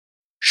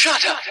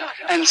Shut up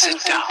and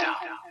sit down.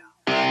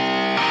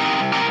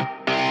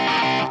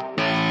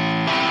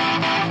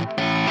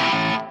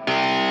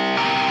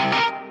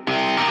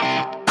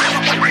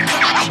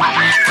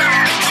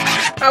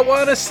 I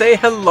want to say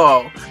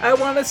hello. I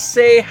want to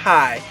say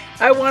hi.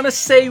 I want to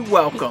say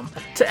welcome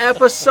to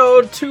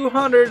episode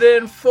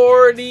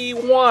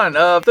 241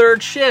 of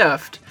Third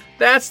Shift.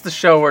 That's the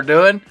show we're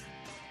doing.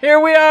 Here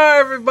we are,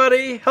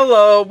 everybody.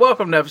 Hello.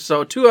 Welcome to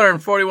episode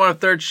 241 of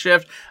Third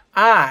Shift.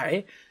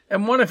 I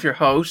am one of your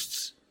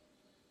hosts,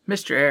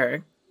 Mr.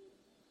 Eric.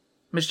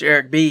 Mr.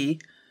 Eric B.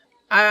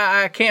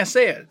 I can't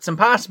say it. It's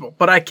impossible.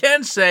 But I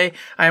can say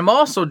I am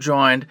also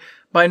joined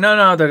by none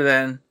other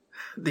than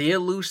the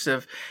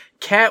elusive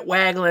cat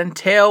waggling,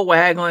 tail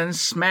waggling,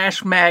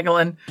 smash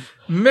maggling,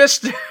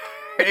 Mr.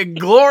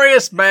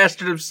 glorious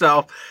bastard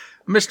himself,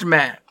 Mr.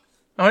 Matt.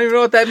 I don't even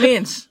know what that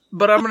means,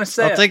 but I'm going to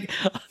say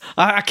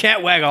I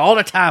cat waggle all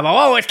the time. I'm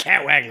always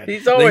cat waggling.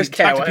 He's always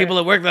cat waggling. Talk to people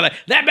at work, they're like,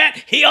 that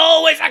Matt, he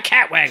always a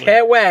cat waggling.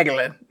 Cat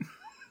waggling.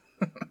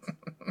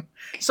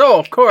 So,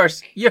 of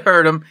course, you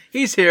heard him.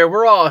 He's here.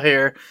 We're all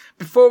here.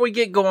 Before we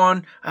get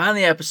going on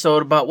the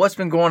episode about what's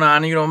been going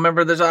on,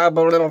 remember there's a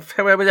little...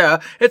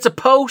 It's a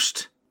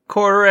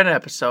post-quarter end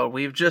episode.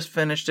 We've just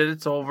finished it.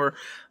 It's over.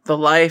 The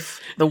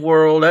life, the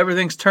world,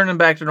 everything's turning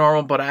back to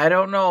normal, but I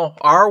don't know.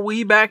 Are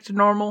we back to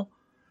normal?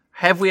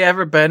 Have we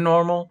ever been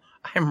normal?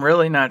 I'm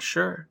really not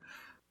sure.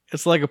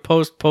 It's like a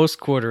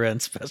post-quarter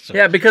end special.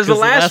 Yeah, because the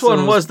last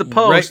one was the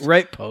post.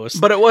 Right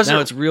post. But it wasn't.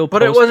 Now it's real post.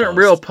 But it wasn't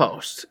real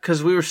post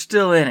because we were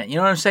still in it. You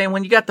know what I'm saying?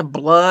 When you got the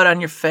blood on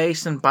your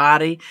face and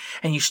body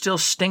and you still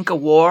stink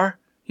of war,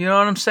 you know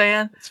what I'm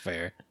saying? It's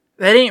fair.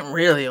 That ain't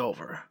really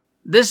over.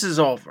 This is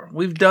over.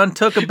 We've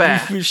took a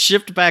bath. We've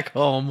shipped back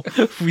home.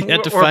 We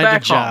had to We're find a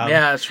back job. home.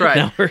 Yeah, that's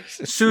right.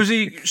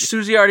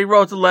 Susie already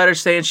wrote the letter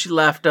saying she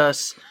left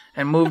us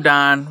and moved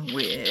on.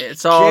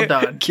 It's all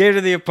done. Came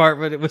to the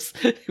apartment.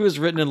 It was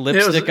written in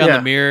lipstick on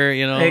the mirror,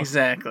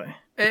 Exactly.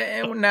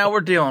 And now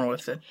we're dealing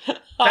with it.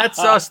 That's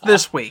us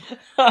this week.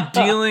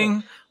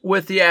 Dealing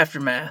with the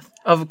aftermath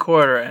of a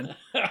quarter end.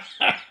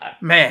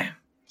 Man.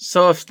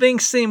 So if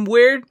things seem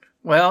weird,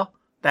 well,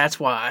 that's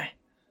why.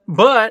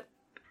 But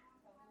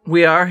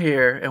we are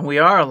here and we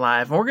are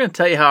alive. And we're going to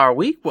tell you how our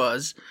week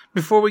was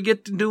before we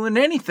get to doing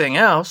anything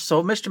else.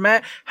 So, Mr.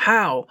 Matt,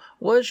 how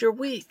was your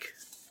week?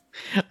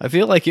 I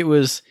feel like it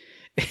was,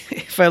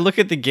 if I look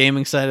at the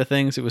gaming side of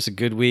things, it was a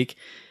good week,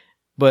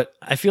 but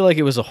I feel like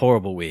it was a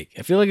horrible week.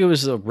 I feel like it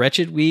was a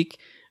wretched week,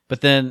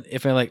 but then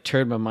if I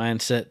turn my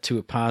mindset to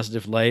a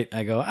positive light,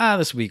 I go,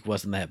 this week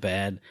wasn't that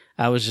bad.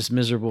 I was just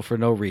miserable for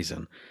no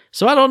reason.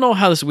 So I don't know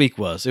how this week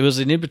was. It was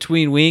an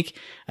in-between week.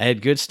 I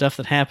had good stuff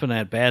that happened. I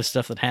had bad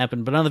stuff that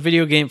happened, but on the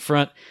video game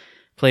front,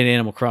 played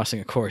Animal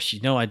Crossing, of course.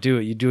 I do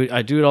it.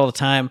 I do it all the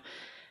time.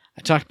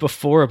 I talked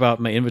before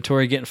about my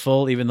inventory getting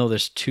full, even though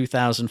there's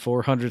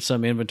 2,400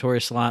 some inventory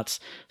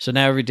slots. So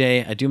now every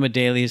day I do my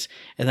dailies,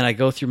 and then I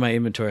go through my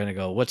inventory and I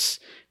go, what's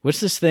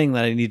this thing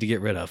that I need to get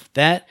rid of?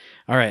 That?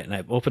 All right. And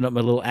I open up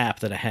my little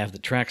app that I have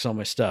that tracks all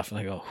my stuff. And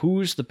I go,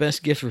 who's the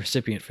best gift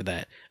recipient for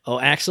that?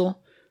 Oh,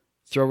 Axel?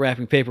 Throw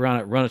wrapping paper on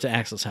it, run it to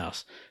Axel's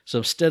house. So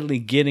I'm steadily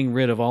getting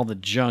rid of all the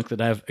junk that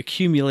I've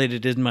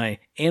accumulated in my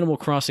Animal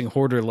Crossing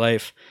hoarder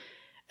life.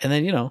 And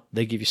then,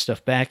 they give you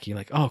stuff back. You're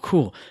like, oh,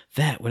 cool.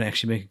 That would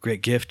actually make a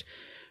great gift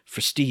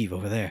for Steve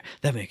over there.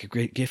 That'd make a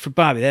great gift for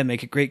Bobby. That'd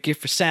make a great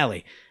gift for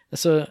Sally.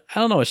 So, I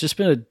don't know. It's just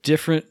been a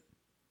different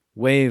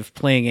way of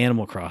playing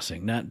Animal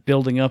Crossing. Not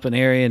building up an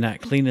area,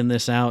 not cleaning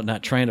this out,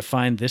 not trying to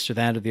find this or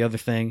that or the other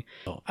thing.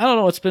 So, I don't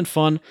know. It's been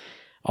fun.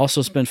 Also,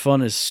 it's been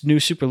fun is new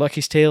Super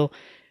Lucky's Tale,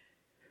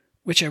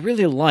 which I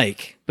really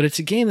like, but it's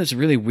a game that's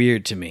really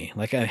weird to me.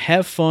 I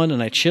have fun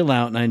and I chill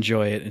out and I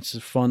enjoy it. It's a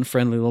fun,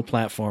 friendly little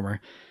platformer.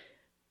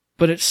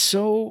 But it's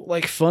so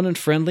fun and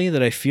friendly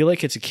that I feel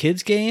like it's a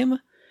kid's game.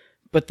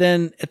 But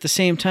then at the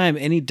same time,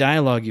 any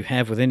dialogue you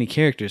have with any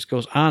characters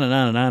goes on and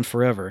on and on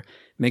forever.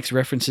 Makes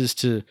references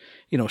to,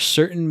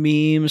 certain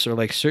memes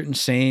or certain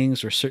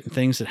sayings or certain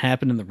things that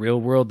happen in the real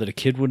world that a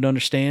kid wouldn't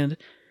understand.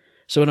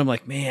 So when I'm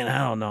like, man, I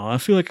don't know. I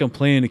feel like I'm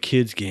playing a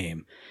kid's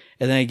game.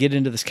 And then I get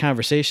into this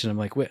conversation. I'm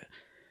like, wait,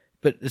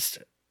 but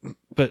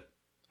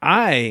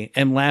I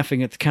am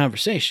laughing at the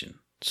conversation.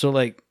 So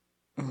I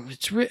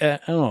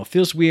don't know. It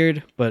feels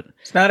weird, but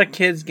it's not a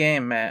kid's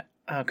game, Matt.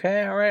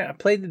 Okay, all right. I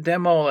played the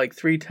demo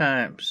 3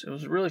 times. It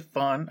was really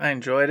fun. I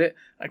enjoyed it.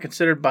 I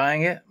considered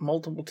buying it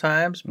multiple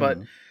times, but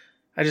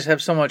I just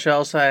have so much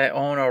else I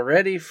own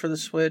already for the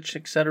Switch,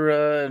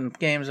 etc., and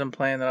games I'm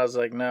playing that I was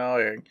like, no,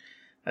 Eric,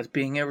 that's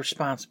being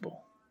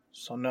irresponsible.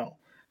 So no.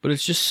 But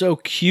it's just so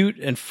cute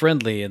and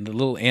friendly, and the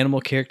little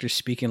animal characters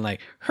speaking voices.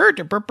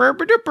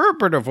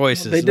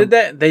 They did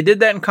that. They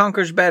did that in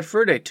Conker's Bad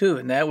Fur Day too,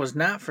 and that was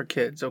not for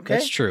kids. Okay,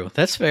 that's true.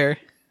 That's fair.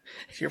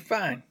 You're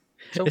fine.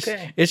 It's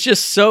okay. It's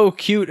just so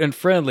cute and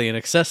friendly and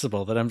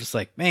accessible that I'm just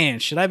like, man,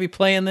 should I be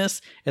playing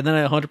this? And then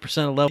I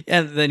 100% level,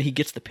 and then he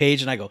gets the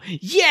page, and I go,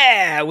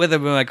 yeah, with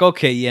him. I'm like,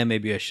 okay, yeah,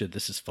 maybe I should.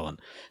 This is fun.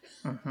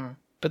 Mm-hmm.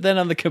 But then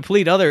on the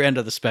complete other end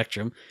of the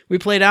spectrum, we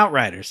played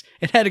Outriders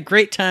and had a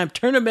great time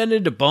turning men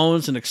into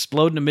bones and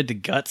exploding them into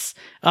guts.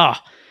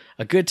 Ah,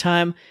 a good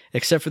time,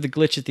 except for the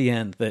glitch at the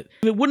end that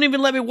it wouldn't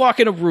even let me walk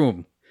in a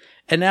room.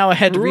 And now I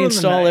had to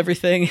reinstall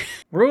everything.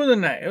 Ruined the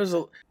night. It was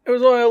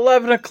only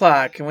 11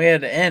 o'clock and we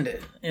had to end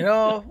it. You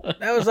know,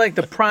 that was like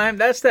the prime.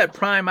 That's that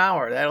prime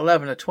hour, that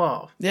 11 to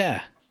 12.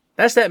 Yeah.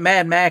 That's that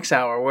Mad Max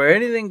hour where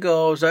anything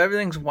goes,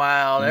 everything's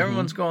wild,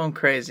 everyone's going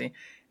crazy.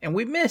 And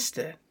we missed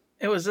it.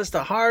 It was just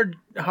a hard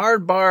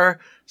bar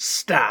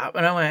stop.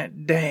 And I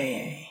went,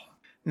 dang.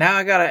 Now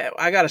I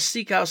gotta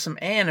seek out some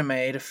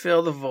anime to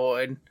fill the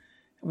void.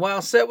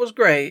 While set was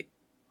great,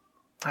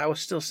 I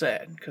was still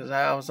sad because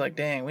I was like,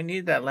 dang, we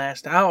need that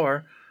last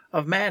hour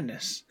of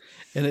madness.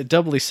 And it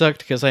doubly sucked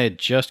because I had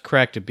just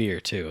cracked a beer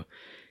too.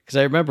 Because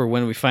I remember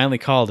when we finally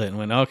called it and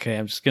went, okay,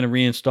 I'm just going to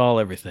reinstall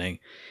everything.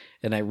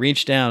 And I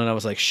reached down and I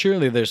was like,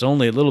 surely there's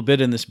only a little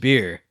bit in this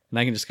beer. And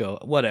I can just go,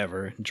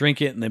 whatever,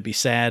 drink it and then be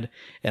sad.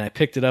 And I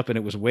picked it up and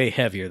it was way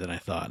heavier than I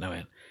thought. And I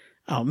went,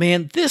 oh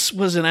man, this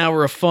was an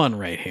hour of fun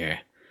right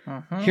here.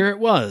 Here it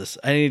was.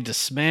 I needed to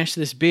smash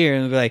this beer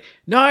and be like,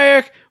 no,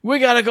 Eric, we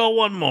got to go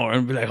one more.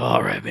 And be like,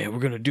 all right, man, we're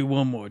going to do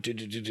one more.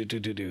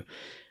 Do.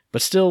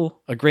 But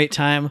still a great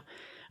time.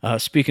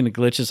 Speaking of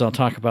glitches, I'll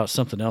talk about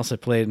something else I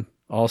played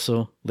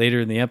also later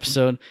in the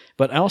episode.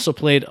 But I also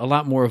played a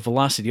lot more of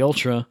Velocity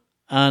Ultra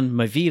on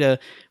my Vita,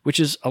 which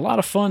is a lot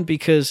of fun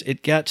because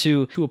it got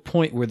to a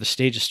point where the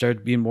stages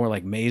started being more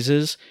like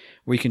mazes,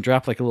 where you can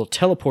drop like a little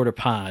teleporter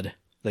pod.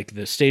 Like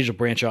the stage will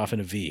branch off in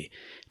a V.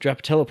 Drop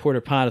a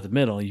teleporter pod at the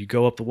middle, you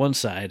go up the one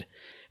side,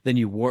 then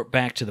you warp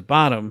back to the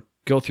bottom,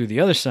 go through the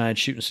other side,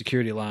 shooting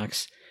security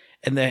locks.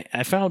 And then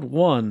I found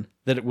one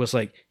that it was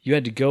like you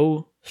had to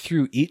go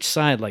through each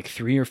side like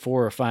 3 or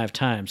 4 or 5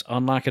 times,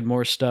 unlocking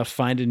more stuff,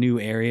 finding new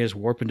areas,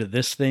 warping to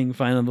this thing,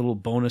 finding a little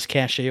bonus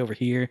cache over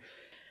here.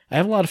 I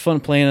have a lot of fun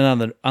playing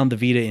it on the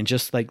Vita in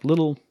just like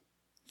little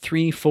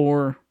 3,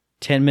 4,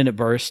 10-minute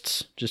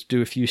bursts. Just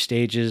do a few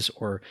stages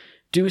or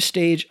do a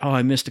stage. Oh,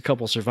 I missed a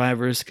couple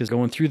survivors because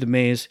going through the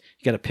maze,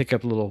 you got to pick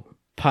up little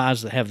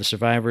pods that have the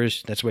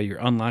survivors. That's why you're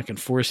unlocking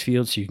force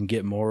fields so you can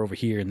get more over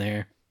here and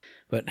there.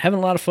 But having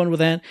a lot of fun with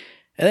that.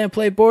 And then I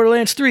played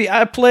Borderlands 3.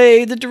 I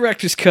played the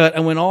director's cut. I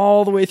went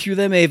all the way through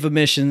them Ava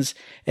missions,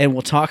 and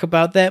we'll talk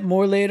about that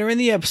more later in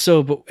the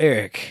episode. But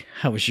Eric,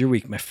 how was your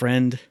week, my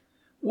friend?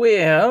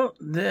 Well,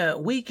 the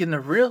week in the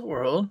real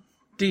world,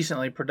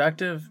 decently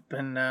productive.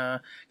 Been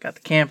got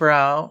the camper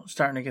out,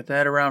 starting to get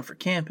that around for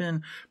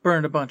camping.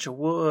 Burned a bunch of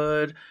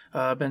wood.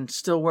 Been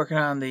still working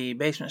on the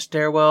basement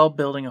stairwell,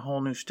 building a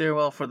whole new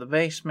stairwell for the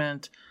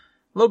basement.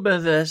 A little bit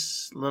of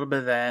this, a little bit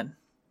of that.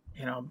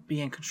 You know,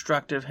 being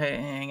constructive,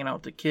 hanging out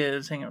with the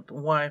kids, hanging out with the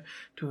wife,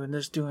 doing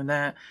this, doing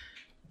that.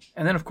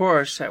 And then, of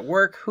course, at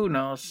work, who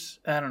knows?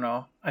 I don't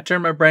know. I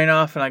turn my brain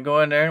off and I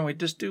go in there and we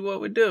just do what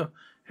we do.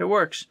 It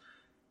works.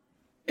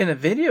 In the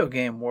video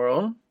game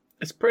world,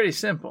 it's pretty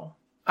simple.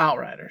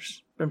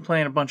 Outriders. Been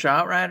playing a bunch of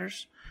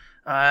Outriders.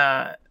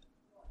 I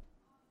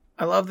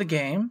love the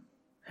game.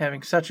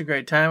 Having such a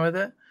great time with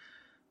it.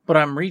 But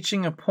I'm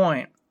reaching a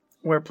point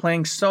where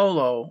playing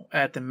solo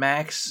at the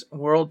max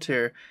world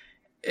tier,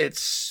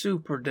 it's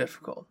super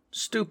difficult.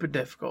 Stupid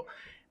difficult.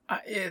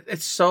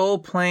 It's so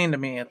plain to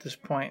me at this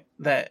point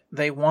that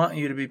they want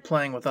you to be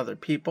playing with other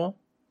people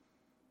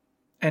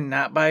and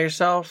not by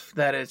yourself,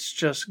 that it's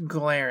just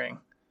glaring.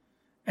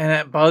 And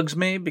that bugs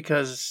me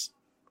because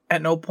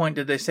at no point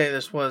did they say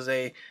this was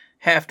a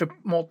have to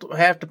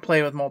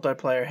play with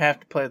multiplayer,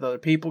 have to play with other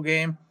people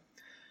game.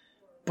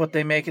 But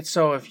they make it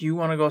so if you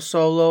want to go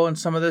solo and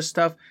some of this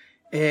stuff,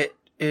 it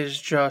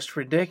is just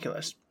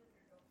ridiculous.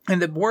 And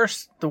the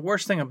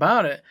worst thing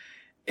about it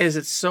is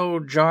it's so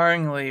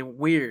jarringly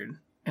weird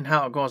in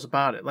how it goes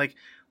about it. Like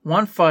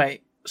one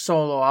fight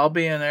solo, I'll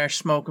be in there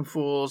smoking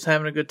fools,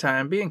 having a good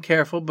time, being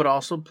careful, but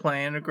also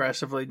playing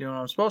aggressively, doing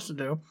what I'm supposed to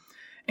do,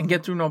 and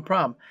get through no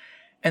problem.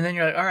 And then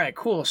you're like, all right,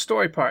 cool,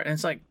 story part. And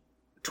it's like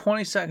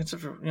 20 seconds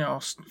of,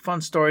 fun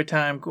story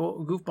time,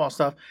 goofball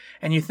stuff,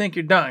 and you think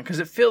you're done because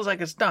it feels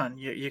like it's done.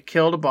 You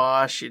killed a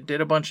boss, you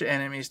did a bunch of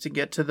enemies to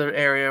get to the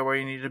area where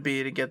you need to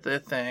be to get the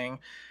thing.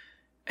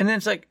 And then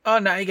it's like, oh,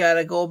 now you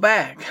gotta go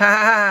back. Ha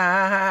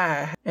ha ha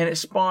ha. And it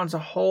spawns a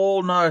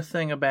whole nother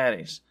thing of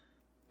baddies.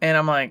 And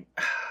I'm like,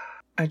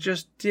 I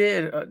just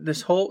did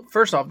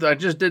first off, I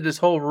just did this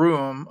whole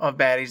room of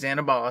baddies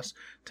and a boss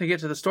to get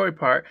to the story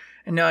part.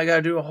 And now I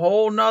gotta do a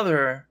whole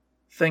nother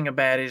thing of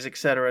baddies,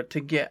 etc. to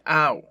get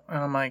out. And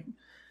I'm like,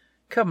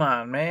 come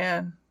on,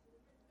 man.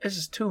 This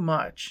is too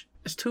much.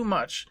 It's too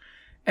much.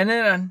 And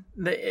then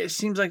it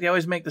seems like they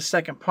always make the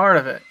second part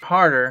of it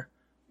harder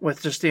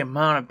with just the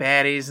amount of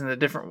baddies and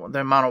the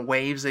amount of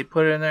waves they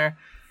put in there.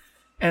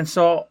 And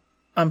so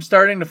I'm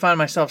starting to find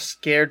myself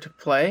scared to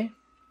play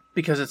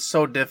because it's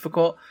so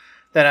difficult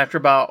that after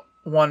about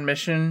 1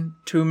 mission,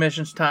 2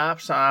 missions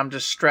tops, I'm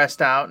just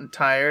stressed out and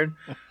tired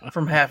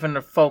from having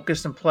to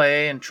focus and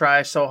play and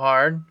try so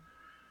hard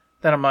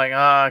that I'm like,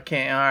 I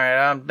can't. All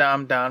right,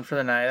 I'm down for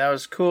the night. That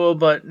was cool,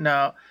 but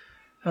no.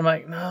 I'm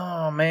like,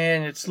 no,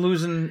 man, it's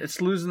losing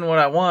what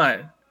I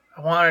wanted.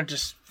 I want to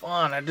just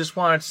fun. I just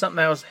wanted something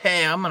that was,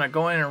 hey, I'm going to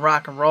go in and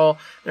rock and roll.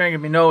 There ain't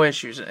going to be no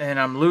issues, and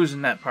I'm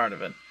losing that part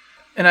of it.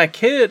 And I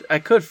could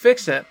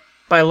fix it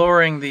by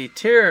lowering the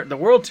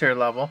world tier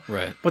level,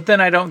 Right. but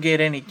then I don't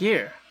get any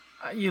gear.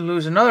 You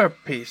lose another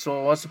piece.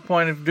 Well, what's the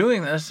point of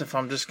doing this if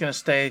I'm just going to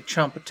stay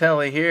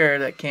Chumpatelli here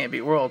that can't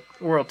be world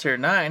tier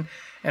 9?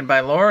 And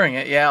by lowering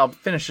it, yeah, I'll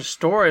finish the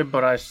story,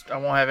 but I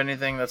won't have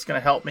anything that's going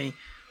to help me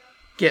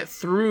get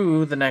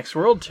through the next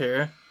world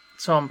tier.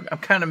 So I'm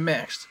kind of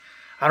mixed.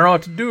 I don't know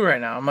what to do right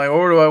now. I'm like,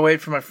 or do I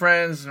wait for my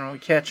friends and we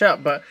catch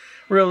up? But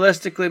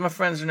realistically, my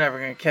friends are never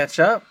going to catch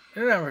up.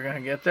 They're never going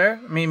to get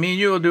there. I mean, me and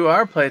you will do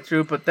our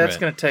playthrough, but that's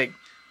going to take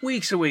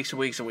weeks and weeks and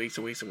weeks and weeks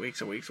and weeks and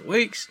weeks and weeks and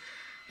weeks,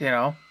 you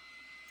know.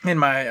 And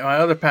my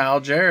other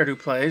pal, Jared, who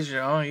plays, you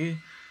know, he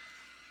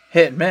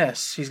hit and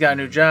miss. He's got a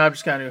new job,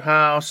 just got a new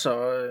house,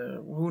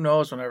 so who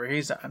knows whenever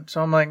he's on.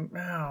 So I'm like,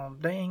 oh,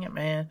 dang it,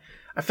 man.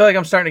 I feel like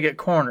I'm starting to get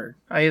cornered.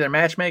 I either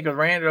matchmake with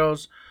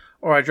randos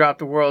or I drop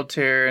the world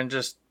tier and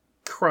just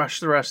crush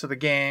the rest of the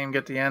game,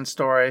 get the end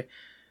story,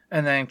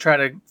 and then try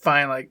to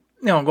find, like,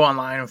 you know, go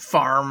online and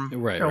farm.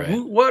 Right, you know,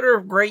 right. What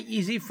are great,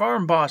 easy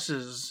farm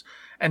bosses?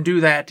 And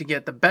do that to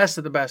get the best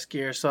of the best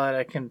gear so that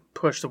I can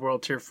push the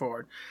world tier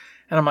forward.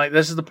 And I'm like,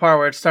 this is the part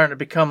where it's starting to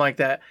become like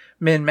that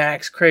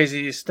min-max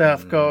crazy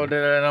stuff and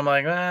I'm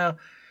like, well,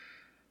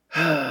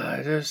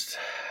 I just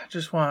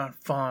want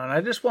fun. I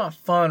just want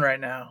fun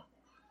right now.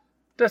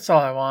 That's all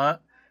I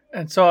want.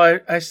 And so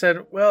I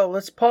said, well,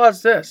 let's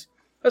pause this.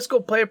 Let's go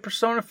play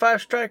Persona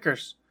 5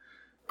 Strikers.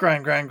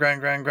 Grind. I'm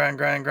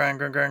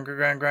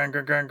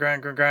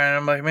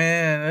like,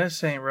 man,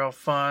 this ain't real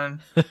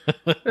fun.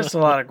 This is a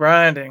lot of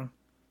grinding.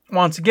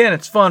 Once again,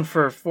 it's fun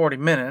for 40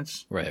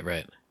 minutes. Right.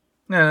 And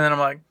then I'm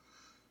like,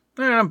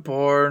 I'm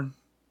bored.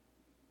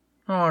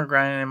 I don't want to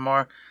grind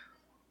anymore.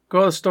 Go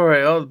to the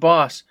story. Oh, the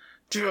boss.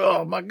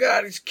 Oh, my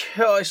God. He's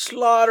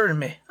slaughtering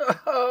me.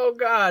 Oh,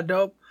 God,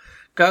 dope.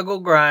 Gotta go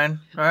grind.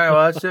 All right,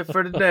 well, that's it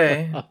for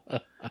today.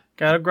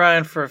 Gotta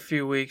grind for a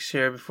few weeks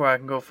here before I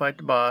can go fight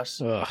the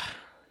boss. Ugh.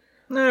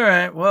 All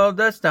right, well,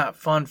 that's not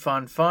fun.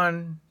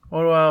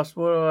 What do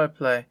I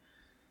play?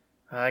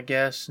 I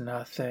guess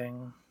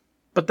nothing.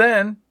 But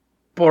then,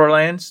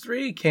 Borderlands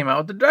 3 came out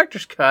with the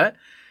director's cut.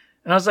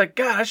 And I was like,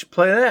 God, I should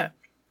play that.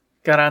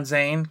 Got on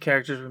Zane,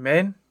 characters we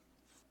made.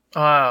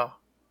 Oh,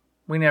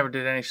 we never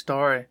did any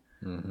story.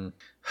 Mm-hmm.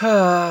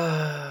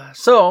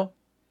 So,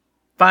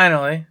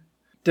 finally,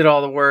 did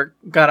all the work,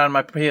 got on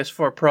my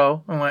PS4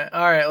 Pro, and went,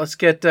 all right, let's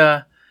get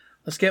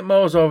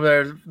Moe's over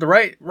there the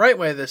right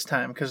way this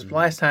time, because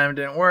last time it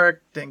didn't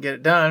work, didn't get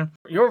it done.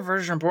 Your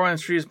version of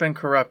Borderlands 3 has been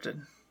corrupted.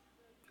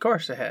 Of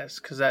course it has,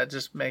 because that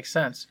just makes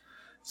sense.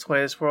 It's the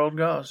way this world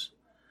goes.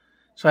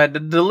 So I had to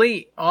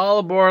delete all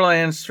of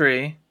Borderlands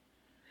 3,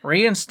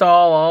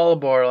 reinstall all of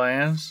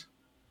Borderlands.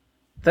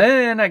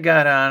 Then I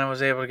got on and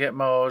was able to get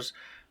Moe's,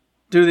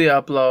 do the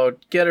upload,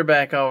 get her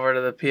back over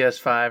to the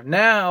PS5.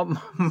 Now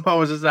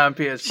Moe's is on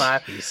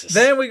PS5. Jesus.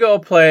 Then we go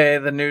play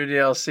the new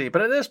DLC.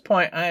 But at this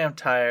point, I am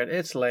tired.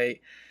 It's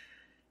late.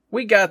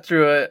 We got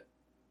through it,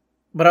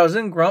 but I was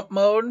in grump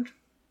mode.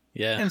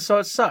 Yeah. And so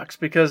it sucks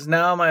because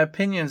now my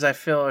opinions, I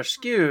feel, are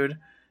skewed.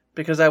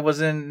 Because I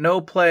was in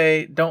no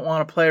play, don't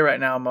want to play right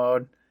now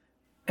mode.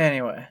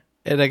 Anyway.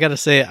 And I got to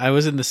say, I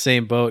was in the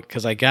same boat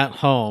because I got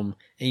home,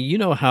 and you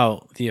know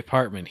how the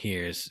apartment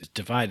here is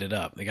divided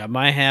up. They got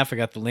my half, I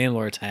got the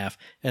landlord's half,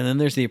 and then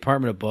there's the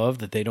apartment above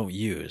that they don't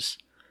use.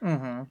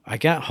 Mm-hmm. I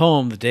got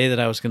home the day that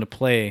I was going to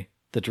play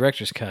the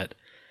director's cut,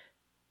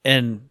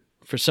 and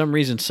for some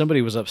reason,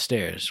 somebody was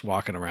upstairs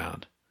walking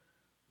around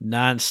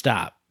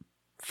nonstop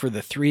for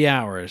the 3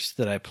 hours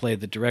that I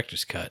played the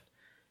director's cut.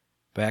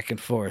 Back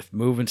and forth,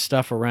 moving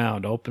stuff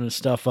around, opening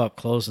stuff up,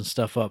 closing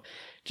stuff up.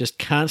 Just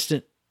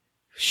constant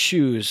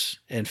shoes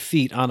and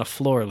feet on a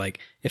floor. Like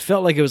it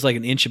felt like it was like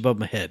an inch above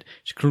my head.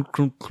 Just clunk,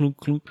 clunk, clunk,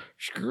 clunk,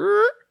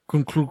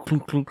 clunk, clunk, clunk,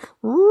 clunk,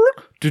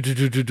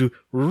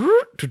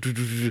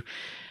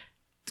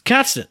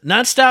 constant,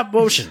 non-stop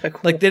motion.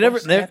 Like they never.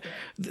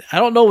 I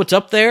don't know what's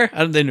up there.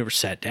 They never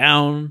sat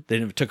down. They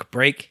never took a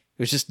break.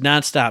 It was just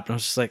non-stop. And I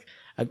was just like,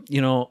 I'm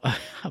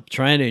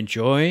trying to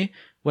enjoy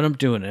what I'm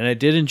doing. And I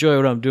did enjoy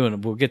what I'm doing.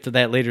 We'll get to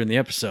that later in the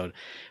episode.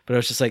 But I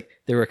was just like,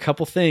 there were a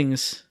couple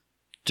things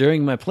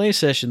during my play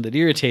session that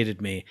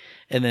irritated me.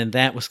 And then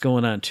that was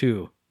going on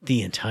too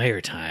the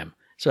entire time.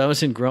 So I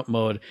was in grump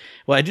mode.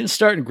 Well, I didn't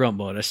start in grump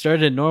mode. I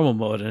started in normal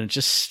mode and it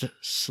just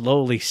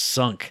slowly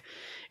sunk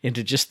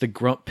into just the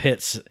grump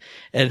pits.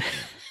 And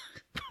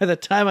by the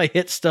time I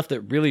hit stuff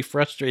that really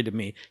frustrated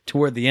me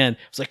toward the end, I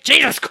was like,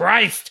 Jesus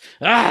Christ!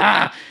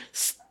 That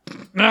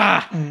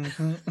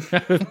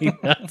would be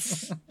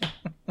nuts.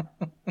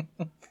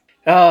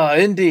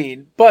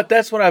 Indeed. But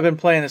that's what I've been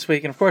playing this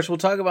week. And of course, we'll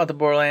talk about the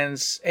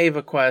Borderlands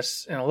Ava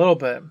quests in a little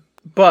bit.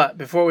 But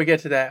before we get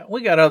to that,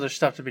 we got other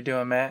stuff to be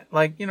doing, Matt.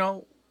 Like,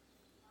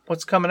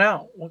 what's coming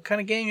out? What kind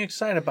of game are you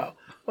excited about?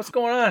 What's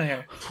going on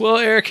here? Well,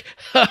 Eric,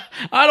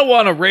 I don't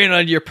want to rain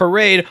on your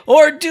parade,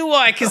 or do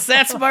I? Because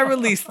that's my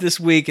release this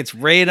week. It's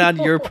Rain on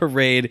Your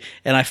Parade,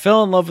 and I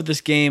fell in love with this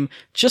game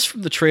just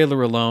from the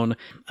trailer alone.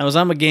 I was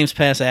on my Games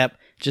Pass app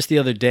just the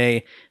other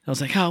day. I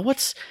was like, oh,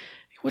 what's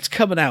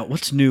coming out?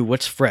 What's new?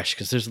 What's fresh?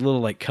 Because there's a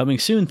little like coming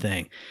soon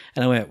thing.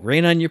 And I went,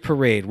 Rain on Your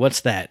Parade. What's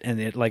that? And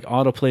it like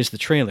auto plays the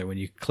trailer when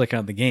you click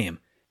on the game.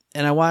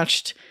 And I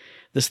watched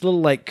this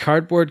little like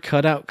cardboard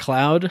cutout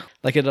Cloud,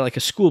 like at like a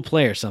school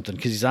play or something,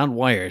 because he's on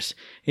wires.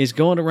 He's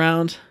going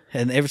around,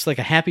 and it's like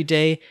a happy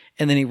day,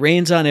 and then he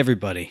rains on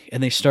everybody,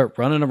 and they start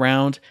running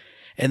around.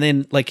 And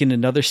then, like in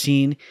another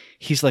scene,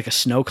 he's like a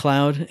snow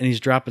cloud, and he's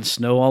dropping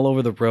snow all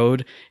over the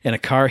road, and a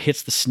car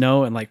hits the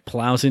snow and like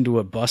plows into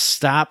a bus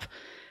stop.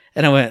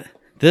 And I went,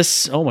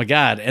 oh my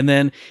God. And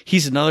then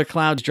he's another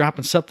cloud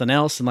dropping something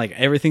else, and like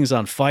everything's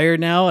on fire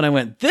now. And I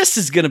went, this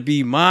is going to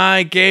be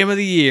my game of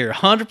the year,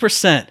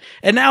 100%.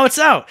 And now it's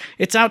out.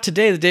 It's out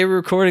today, the day we're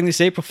recording this,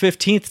 April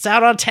 15th. It's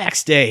out on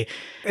tax day.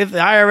 If the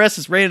IRS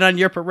is raining on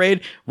your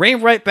parade,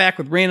 rain right back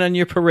with Rain on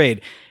Your Parade.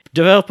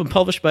 Developed and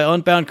published by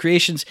Unbound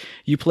Creations.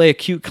 You play a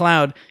cute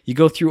cloud. You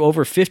go through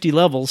over 50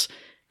 levels,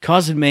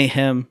 causing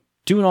mayhem,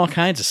 doing all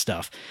kinds of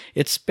stuff.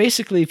 It's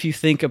basically, if you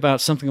think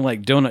about something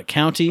like Donut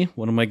County,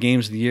 one of my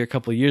games of the year a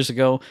couple of years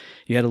ago,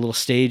 you had a little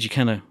stage, you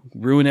kind of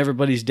ruin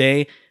everybody's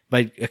day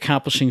by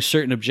accomplishing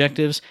certain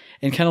objectives,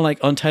 and kind of like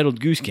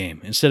Untitled Goose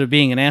Game. Instead of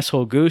being an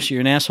asshole goose,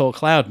 you're an asshole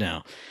cloud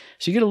now.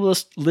 So you get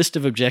a list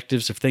of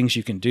objectives of things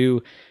you can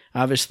do.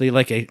 Obviously,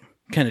 like I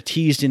kind of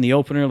teased in the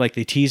opener, like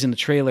they tease in the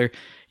trailer,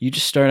 you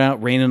just start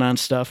out raining on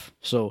stuff.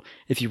 So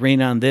if you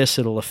rain on this,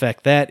 it'll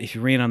affect that. If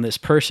you rain on this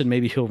person,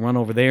 maybe he'll run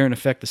over there and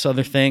affect this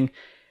other thing.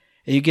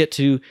 And you get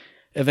to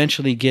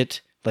eventually get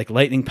like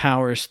lightning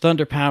powers,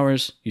 thunder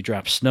powers. You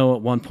drop snow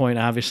at one point,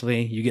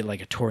 obviously. You get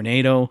like a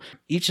tornado.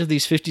 Each of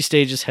these 50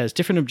 stages has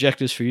different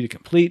objectives for you to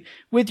complete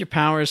with your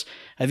powers.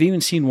 I've even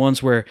seen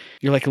ones where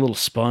you're like a little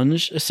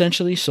sponge,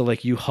 essentially. So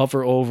like you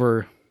hover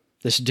over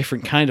this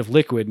different kind of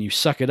liquid and you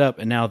suck it up,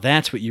 and now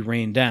that's what you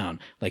rain down.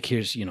 Like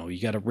here's,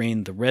 you got to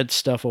rain the red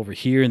stuff over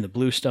here and the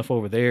blue stuff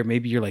over there.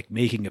 Maybe you're like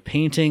making a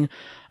painting.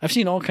 I've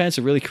seen all kinds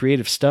of really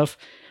creative stuff.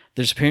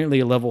 There's apparently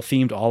a level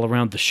themed all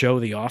around the show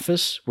The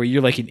Office, where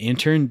you're like an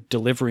intern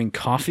delivering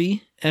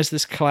coffee as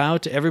this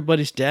cloud to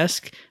everybody's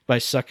desk by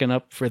sucking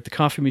up for the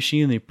coffee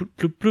machine, and they bloop,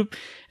 bloop, bloop,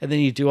 and then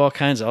you do all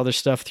kinds of other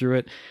stuff through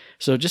it.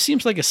 So it just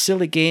seems like a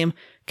silly game.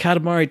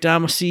 Katamari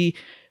Damacy,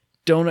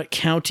 Donut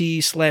County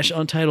 /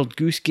 Untitled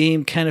Goose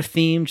Game kind of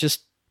theme.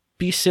 Just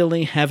be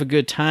silly, have a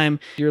good time.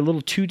 You're a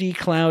little 2D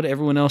cloud.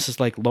 Everyone else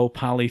is like low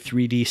poly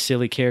 3D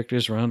silly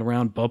characters running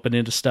around bumping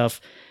into stuff.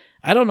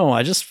 I don't know.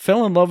 I just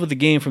fell in love with the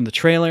game from the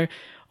trailer.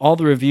 All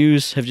the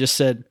reviews have just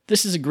said,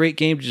 this is a great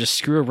game to just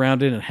screw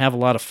around in and have a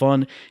lot of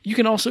fun. You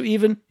can also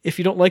even, if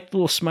you don't like the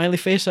little smiley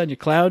face on your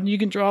cloud, you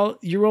can draw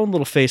your own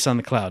little face on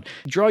the cloud.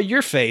 Draw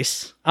your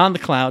face on the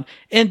cloud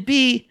and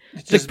be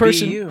the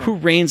person who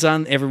rains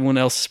on everyone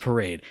else's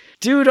parade.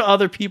 Do to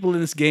other people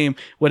in this game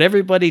what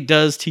everybody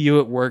does to you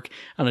at work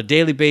on a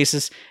daily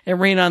basis and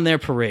rain on their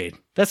parade.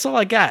 That's all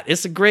I got.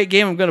 It's a great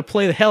game. I'm going to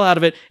play the hell out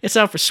of it. It's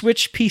out for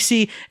Switch,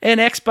 PC, and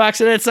Xbox,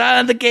 and it's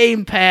on the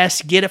Game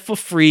Pass. Get it for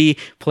free.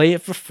 Play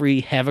it for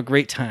free. Have a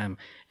great time.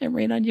 And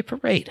rain on your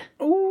parade.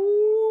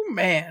 Ooh,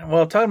 man.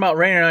 Well, talking about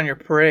raining on your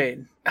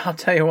parade, I'll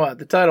tell you what.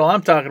 The title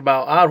I'm talking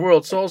about,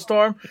 Oddworld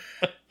Soulstorm,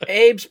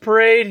 Abe's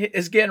parade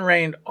is getting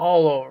rained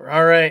all over,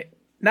 all right?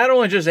 Not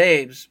only just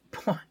Abe's,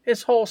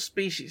 his whole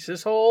species,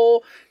 his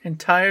whole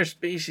entire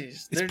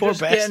species. These poor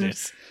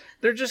bastards.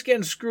 They're just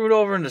getting screwed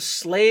over into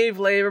slave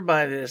labor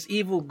by this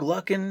evil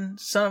gluckin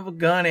son of a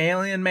gun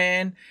alien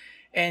man,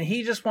 and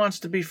he just wants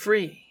to be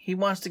free. He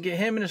wants to get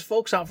him and his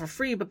folks out for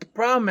free, but the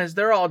problem is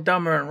they're all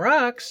dumber than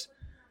rocks,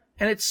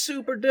 and it's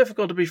super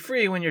difficult to be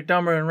free when you're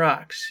dumber than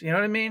rocks. You know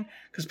what I mean?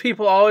 Because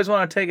people always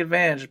want to take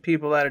advantage of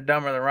people that are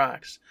dumber than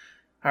rocks.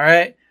 All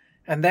right?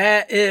 And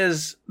that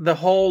is the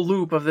whole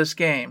loop of this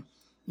game.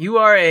 You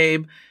are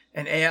Abe,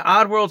 and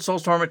Oddworld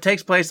Soulstorm. It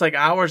takes place like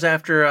hours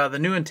after the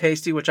new and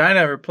tasty, which I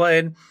never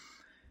played.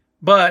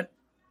 But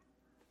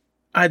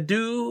I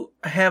do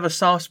have a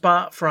soft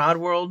spot for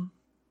Oddworld.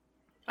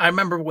 I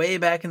remember way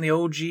back in the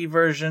OG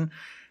version,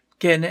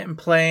 getting it and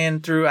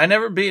playing through. I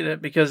never beat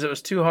it because it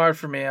was too hard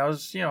for me. I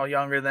was,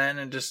 younger then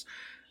and just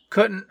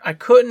couldn't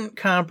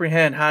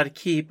comprehend how to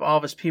keep all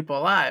of his people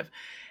alive.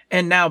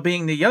 And now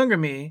being the younger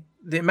me,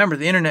 remember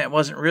the internet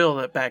wasn't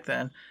real back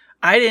then.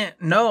 I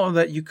didn't know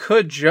that you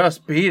could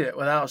just beat it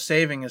without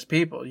saving his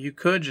people. You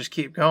could just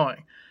keep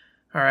going.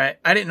 All right.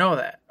 I didn't know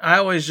that. I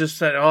always just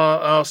said,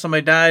 oh,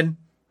 somebody died,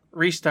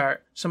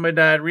 restart. Somebody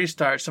died,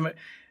 restart. And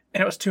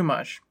it was too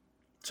much.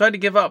 So I had to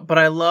give up. But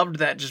I loved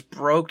that just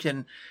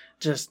broken,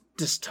 just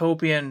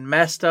dystopian,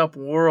 messed up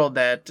world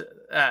that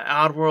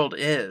Oddworld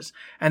is.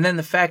 And then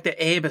the fact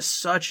that Abe is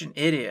such an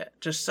idiot,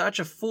 just such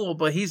a fool,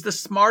 but he's the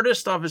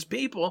smartest of his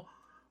people,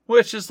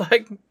 which is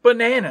like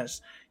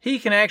bananas. He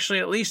can actually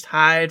at least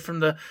hide from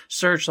the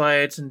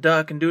searchlights and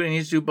duck and do what he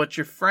needs to do. But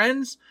your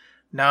friends,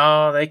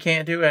 no, they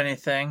can't do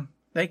anything.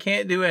 They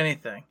can't do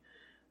anything.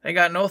 They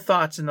got no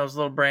thoughts in those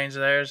little brains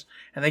of theirs.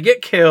 And they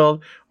get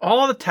killed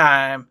all the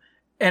time.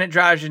 And it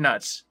drives you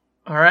nuts.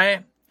 All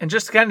right? And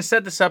just to kind of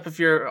set this up, if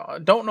you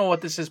don't know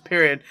what this is,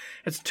 period,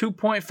 it's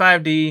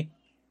 2.5D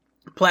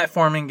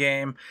platforming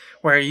game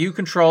where you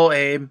control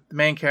Abe, the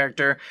main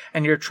character,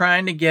 and you're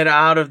trying to get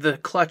out of the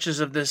clutches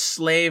of this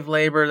slave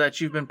labor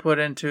that you've been put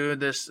into,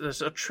 this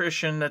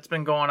attrition that's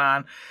been going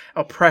on,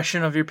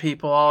 oppression of your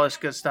people, all this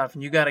good stuff,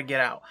 and you got to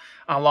get out.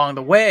 Along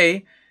the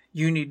way,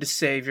 you need to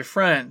save your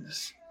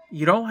friends.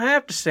 You don't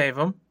have to save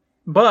them,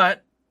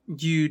 but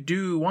you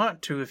do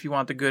want to if you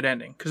want the good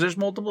ending, because there's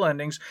multiple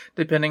endings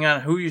depending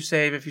on who you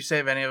save, if you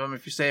save any of them,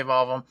 if you save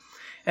all of them.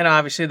 And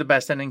obviously the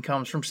best ending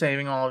comes from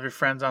saving all of your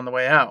friends on the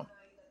way out.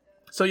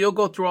 So you'll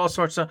go through all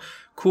sorts of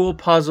cool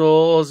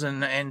puzzles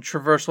and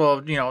traversal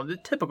of, the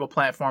typical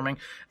platforming,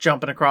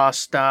 jumping across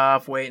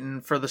stuff, waiting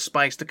for the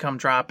spikes to come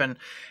dropping.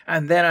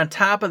 And then on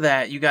top of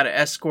that, you got to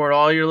escort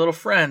all your little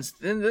friends.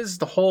 And this is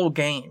the whole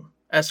game,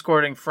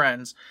 escorting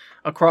friends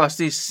across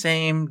these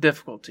same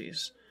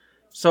difficulties.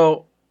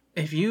 So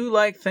if you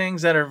like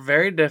things that are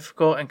very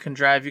difficult and can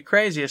drive you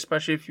crazy,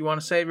 especially if you want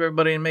to save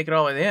everybody and make it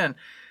all the way to the end,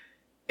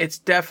 it's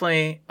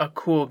definitely a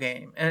cool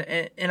game.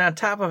 And on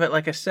top of it,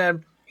 like I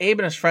said, Abe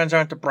and his friends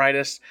aren't the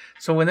brightest.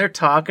 So when they're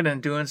talking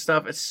and doing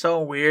stuff, it's so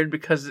weird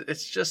because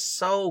it's just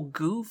so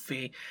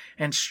goofy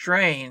and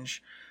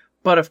strange.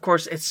 But of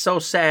course, it's so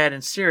sad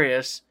and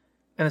serious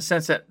in the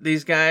sense that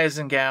these guys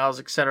and gals,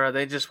 etc.,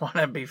 they just want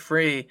to be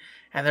free,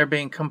 and they're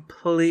being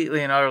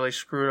completely and utterly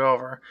screwed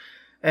over.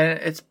 And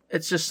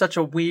it's just such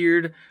a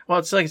weird. Well,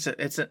 it's like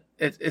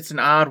it's an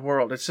odd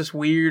world. It's just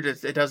weird.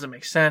 It doesn't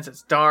make sense.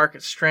 It's dark.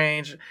 It's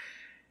strange,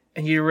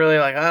 and you're really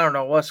like, I don't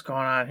know what's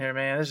going on here,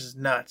 man. This is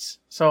nuts.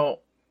 So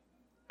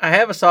I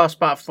have a soft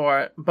spot for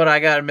it, but I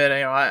gotta admit,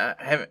 I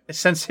haven't,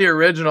 since the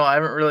original, I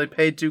haven't really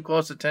paid too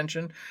close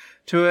attention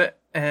to it.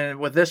 And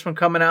with this one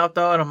coming out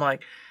though, and I'm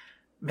like,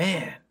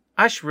 man,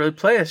 I should really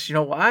play this. You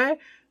know why?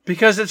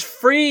 Because it's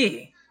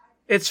free.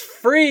 It's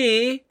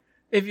free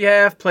if you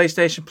have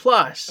PlayStation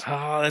Plus.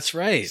 Oh, that's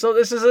right. So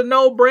this is a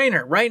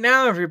no-brainer. Right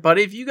now,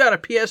 everybody, if you got a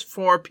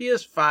PS4,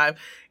 PS5,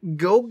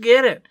 go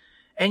get it.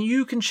 And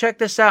you can check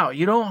this out.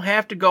 You don't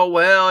have to go,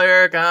 well,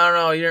 Eric, I don't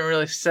know. You didn't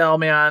really sell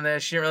me on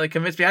this. You didn't really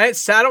convince me. I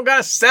don't got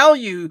to sell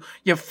you,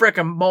 you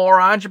frickin'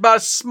 morons. You're about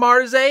as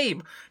smart as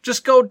Abe.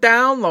 Just go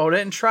download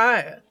it and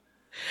try it.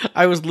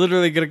 I was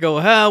literally going to go,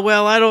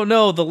 well, I don't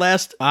know. The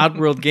last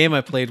Oddworld game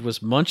I played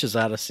was Munch's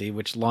Odyssey,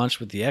 which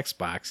launched with the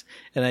Xbox,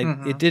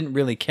 and it didn't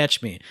really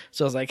catch me.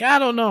 So I was like, I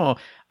don't know.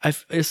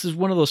 This is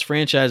one of those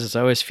franchises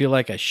I always feel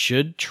like I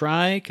should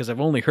try because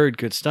I've only heard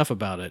good stuff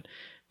about it.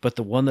 But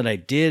the one that I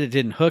did, it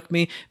didn't hook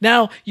me.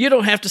 Now, you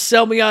don't have to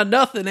sell me on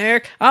nothing,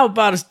 Eric. I'm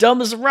about as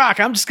dumb as a rock.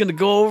 I'm just going to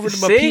go over to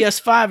my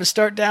PS5 and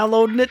start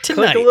downloading it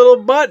tonight. Click a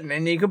little button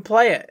and you can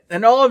play it.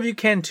 And all of you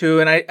can too.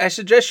 And I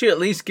suggest you at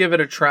least give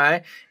it a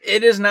try.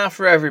 It is not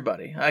for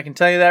everybody. I can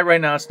tell you that right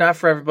now. It's not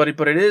for everybody.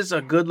 But it is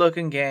a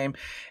good-looking game.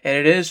 And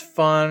it is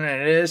fun. And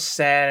it is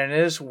sad. And it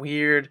is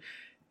weird.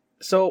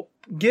 So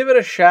give it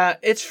a shot.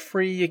 It's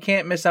free. You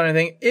can't miss out on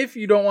anything. If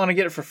you don't want to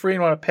get it for free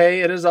and want to pay,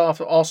 it is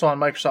also on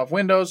Microsoft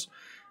Windows.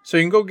 So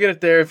you can go get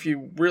it there if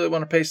you really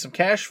want to pay some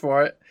cash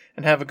for it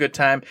and have a good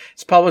time.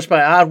 It's published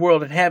by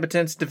Oddworld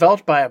Inhabitants,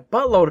 developed by a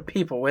buttload of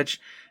people, which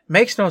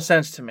makes no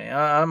sense to me.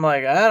 I'm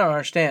like, I don't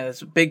understand.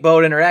 It's Big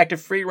Boat Interactive,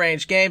 Free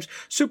Range Games,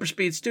 Super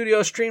Speed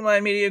Studios,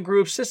 Streamline Media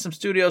Group, System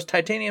Studios,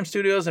 Titanium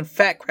Studios, and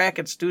Fat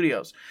Kraken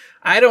Studios.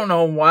 I don't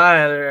know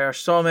why there are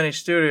so many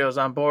studios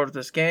on board with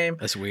this game.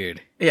 That's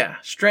weird. Yeah,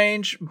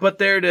 strange, but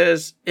there it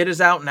is. It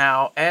is out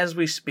now as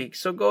we speak.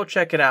 So go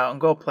check it out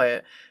and go play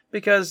it.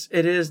 Because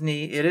it is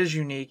neat, it is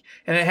unique,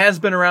 and it has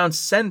been around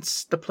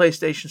since the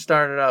PlayStation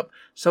started up.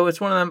 So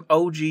it's one of them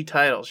OG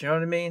titles, you know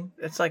what I mean?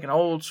 It's like an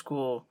old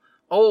school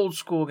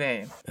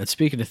game. And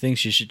speaking of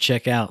things you should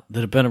check out that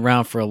have been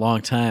around for a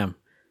long time,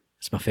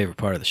 it's my favorite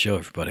part of the show,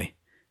 everybody.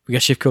 We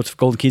got Shift Codes for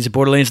Golden Keys and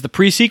Borderlands, the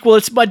pre-sequel.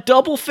 It's my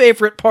double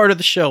favorite part of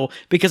the show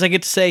because I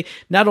get to say,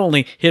 not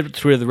only hit up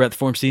Twitter, the Red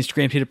Forums, the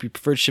Instagram, hit up your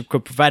preferred ship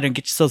code provider and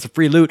get yourselves a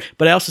free loot,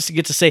 but I also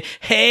get to say,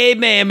 hey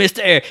man, Mr.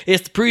 Air,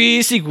 it's the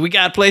pre-sequel. We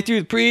got to play through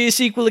the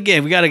pre-sequel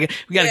again. We got to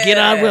get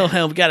on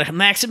Wilhelm. We got to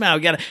max him out.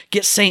 We got to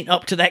get Saint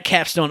up to that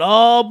capstone.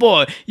 Oh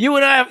boy, you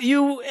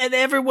and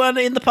everyone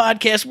in the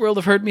podcast world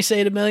have heard me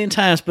say it a million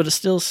times, but it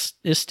still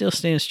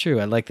stands true.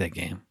 I like that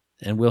game.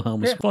 And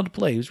Wilhelm was fun to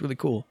play. He was really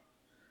cool.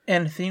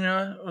 And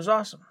Athena was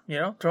awesome.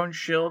 Throwing your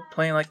shield,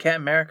 playing like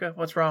Captain America.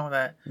 What's wrong with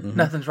that? Mm-hmm.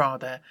 Nothing's wrong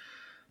with that.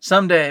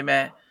 Someday,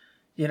 man,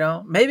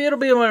 maybe it'll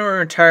be one of our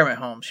retirement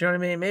homes. You know what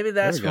I mean? Maybe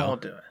that's when we'll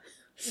do it.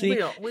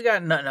 See, we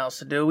got nothing else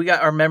to do.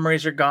 Our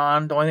memories are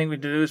gone. The only thing we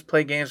do is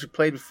play games we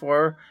played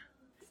before.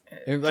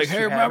 Like,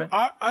 hey,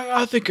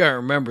 I think I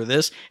remember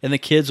this. And the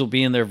kids will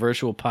be in their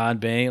virtual pod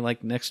bay,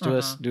 like next to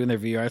us, doing their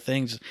VR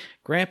things.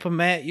 Grandpa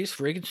Matt, you're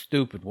freaking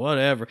stupid.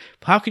 Whatever.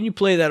 How can you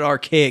play that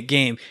archaic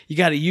game? You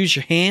got to use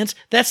your hands?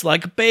 That's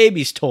like a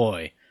baby's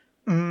toy.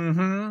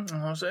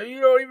 I'll say,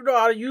 you don't even know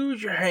how to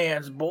use your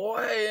hands,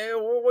 boy.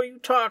 What are you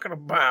talking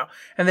about?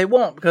 And they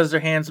won't, because their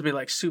hands will be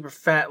like super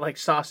fat, like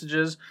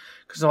sausages.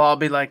 Because they'll all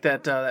be like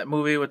that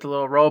movie with the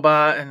little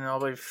robot, and they'll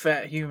be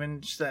fat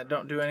humans that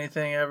don't do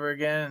anything ever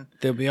again.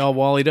 They'll be all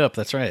wallied up.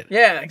 That's right.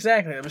 Yeah,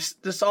 exactly. It's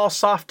just all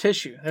soft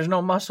tissue. There's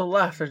no muscle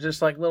left. They're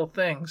just like little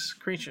things,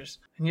 creatures.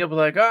 And you'll be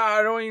like,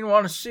 I don't even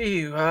want to see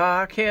you.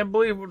 I can't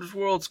believe what this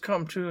world's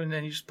come to. And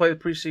then you just play the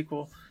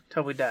pre-sequel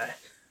till we die.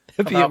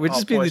 We'd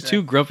just be the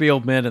two grumpy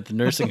old men at the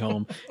nursing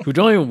home who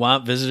don't even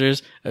want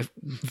visitors.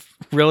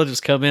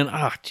 Relatives come in.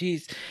 Oh,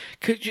 jeez.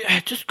 Could you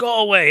just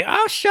go away?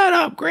 Oh, shut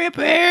up,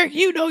 Grandpa Eric.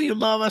 You know you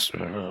love us.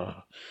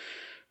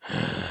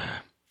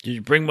 Did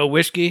you bring my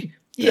whiskey?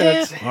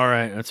 Yeah. All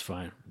right, that's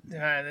fine. All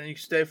right, then you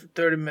can stay for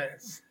 30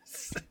 minutes.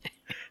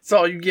 That's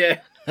all you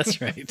get. That's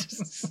right.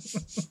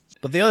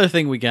 But the other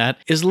thing we got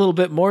is a little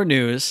bit more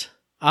news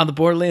on the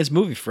Borderlands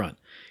movie front.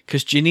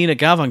 Because Janina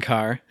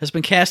Gavankar has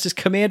been cast as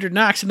Commander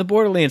Knox in the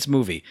Borderlands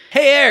movie.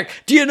 Hey, Eric,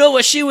 do you know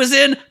what she was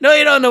in? No,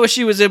 you don't know what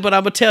she was in, but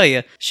I'm going to tell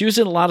you. She was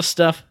in a lot of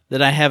stuff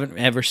that I haven't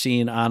ever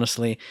seen,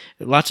 honestly.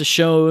 Lots of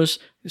shows,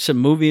 some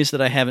movies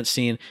that I haven't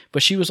seen.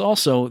 But she was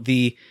also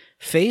the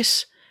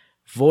face,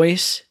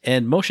 voice,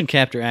 and motion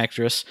capture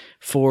actress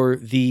for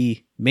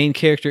the main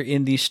character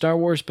in the Star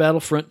Wars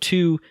Battlefront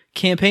 2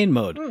 campaign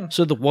mode.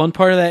 So the one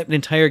part of that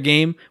entire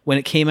game, when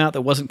it came out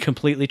that wasn't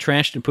completely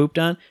trashed and pooped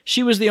on,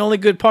 she was the only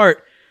good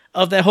part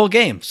of that whole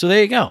game. So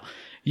there you go.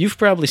 You've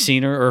probably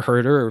seen her or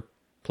heard her or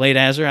played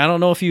as her. I don't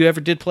know if you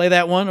ever did play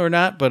that one or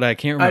not, but I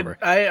can't remember.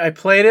 I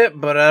played it,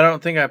 but I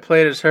don't think I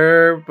played as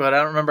her, but I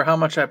don't remember how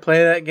much I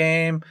played that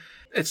game.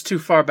 It's too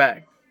far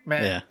back.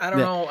 Man, yeah. I don't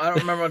know. I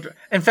don't remember.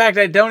 In fact,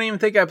 I don't even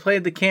think I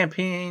played the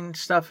campaign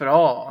stuff at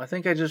all. I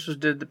think I just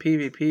did the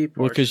PvP portion.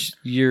 Well, because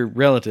your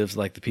relatives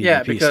like the PvP stuff.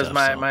 Yeah, because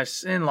stuff, my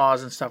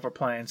in-laws and stuff were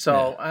playing.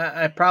 So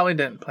yeah. I probably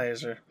didn't play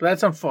as her. But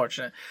that's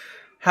unfortunate.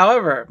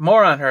 However,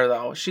 more on her,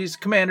 though. She's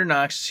Commander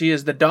Knox. She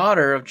is the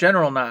daughter of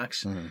General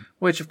Knox,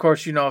 which, of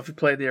course, you know, if you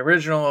played the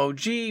original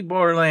OG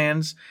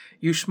Borderlands,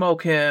 you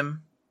smoke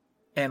him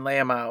and lay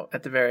him out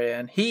at the very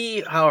end.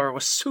 He, however,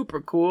 was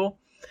super cool.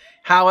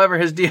 However,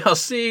 his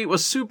DLC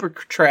was super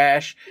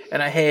trash,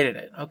 and I hated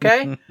it,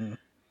 okay?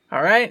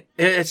 All right?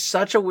 It's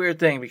such a weird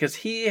thing, because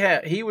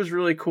he was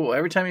really cool.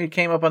 Every time he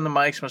came up on the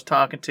mics and was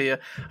talking to you,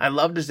 I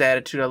loved his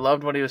attitude. I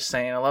loved what he was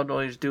saying. I loved what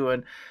he was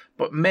doing.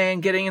 But, man,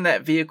 getting in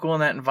that vehicle,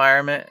 in that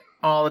environment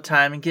all the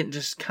time, and getting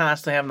just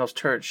constantly having those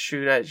turrets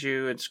shoot at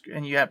you,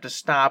 and you have to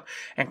stop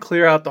and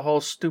clear out the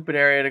whole stupid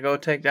area to go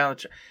take down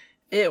the...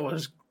 It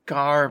was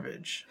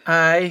garbage.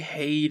 I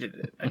hated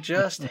it. I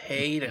just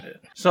hated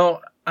it.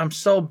 So I'm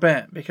so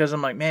bent, because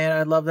I'm like, man,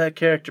 I love that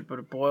character,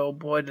 but boy, oh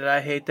boy, did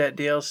I hate that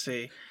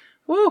DLC.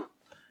 Woo!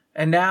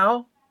 And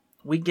now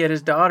we get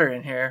his daughter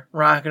in here,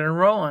 rocking and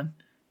rolling.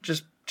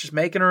 Just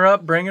making her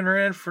up, bringing her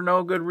in for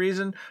no good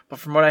reason. But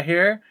from what I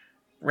hear,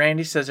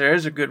 Randy says there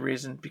is a good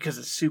reason, because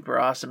it's super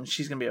awesome and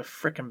she's going to be a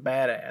freaking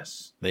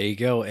badass. There you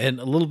go. And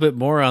a little bit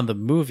more on the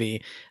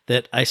movie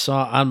that I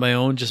saw on my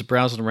own, just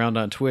browsing around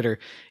on Twitter.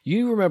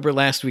 You remember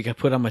last week I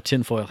put on my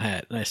tinfoil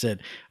hat and I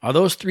said, are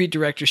those 3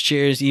 director's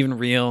chairs even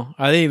real?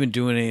 Are they even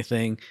doing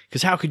anything?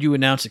 Because how could you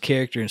announce a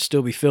character and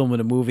still be filming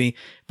a movie?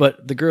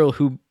 But the girl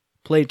who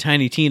played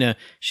Tiny Tina,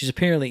 she's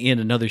apparently in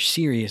another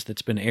series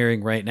that's been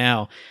airing right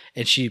now.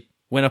 And she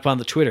went up on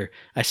the Twitter.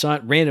 I saw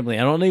it randomly.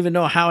 I don't even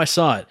know how I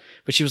saw it.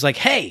 But she was like,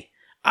 hey,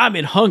 I'm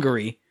in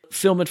Hungary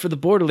filming for the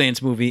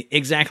Borderlands movie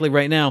exactly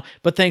right now.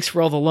 But thanks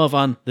for all the love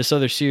on this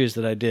other series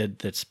that I did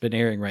that's been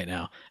airing right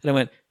now. And I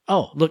went,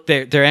 oh, look,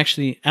 they're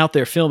actually out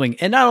there filming.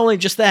 And not only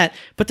just that,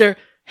 but they're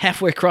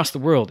halfway across the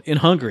world in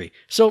Hungary.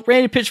 So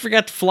Randy Pitch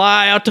forgot to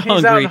fly out to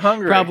Hungary,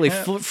 probably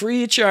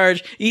free of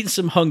charge, eating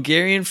some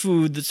Hungarian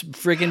food that's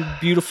friggin'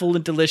 beautiful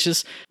and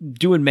delicious,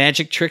 doing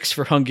magic tricks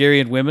for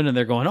Hungarian women, and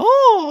they're going,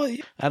 oh,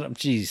 I'm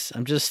just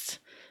jealous.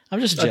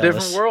 A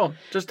different world.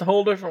 Just a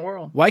whole different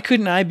world. Why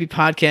couldn't I be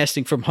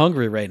podcasting from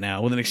Hungary right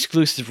now with an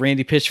exclusive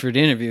Randy Pitchford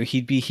interview?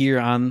 He'd be here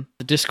on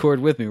the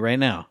Discord with me right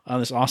now on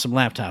this awesome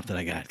laptop that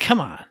I got. Come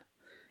on.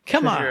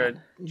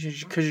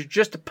 Because you're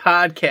just a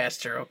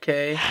podcaster,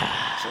 okay?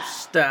 So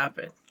stop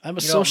it. I'm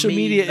a social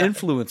media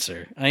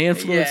influencer. I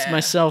influence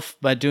myself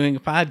by doing a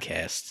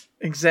podcast.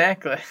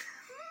 Exactly.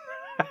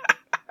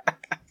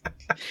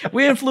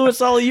 We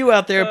influence all of you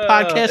out there in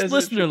podcast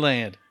listener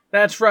land.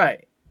 That's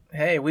right.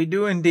 Hey, we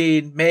do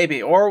indeed,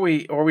 maybe, or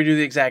we do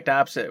the exact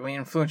opposite. We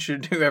influence you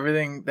to do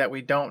everything that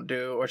we don't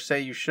do or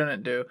say you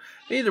shouldn't do.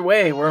 Either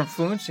way, we're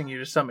influencing you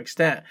to some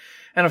extent.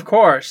 And of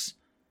course,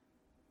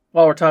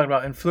 while we're talking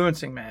about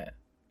influencing, Matt,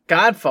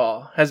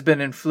 Godfall has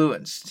been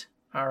influenced,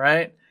 all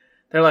right?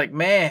 They're like,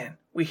 man,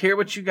 we hear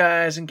what you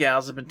guys and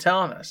gals have been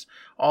telling us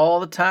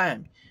all the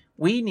time.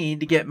 We need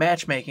to get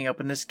matchmaking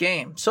up in this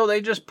game. So they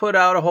just put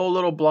out a whole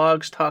little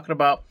blogs talking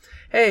about,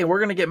 hey, we're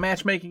going to get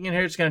matchmaking in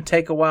here. It's going to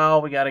take a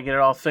while. We got to get it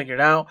all figured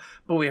out.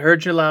 But we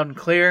heard you loud and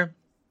clear.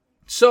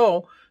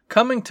 So,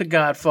 coming to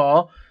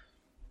Godfall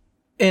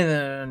in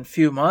a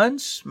few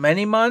months,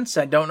 many months.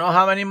 I don't know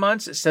how many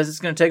months. It says it's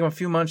going to take them a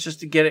few months just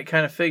to get it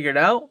kind of figured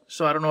out.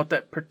 So I don't know what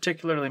that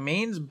particularly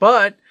means,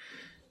 but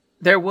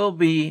there will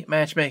be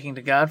matchmaking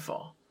to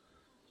Godfall.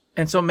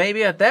 And so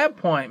maybe at that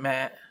point,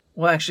 Matt,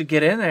 we'll actually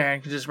get in there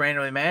and just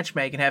randomly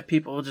matchmake and have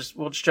people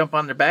we'll just jump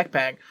on their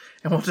backpack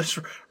and we'll just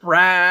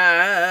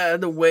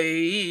ride the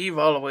wave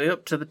all the way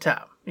up to the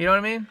top. You know what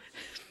I mean?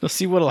 We'll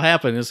see what'll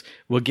happen is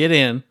we'll get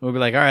in. We'll be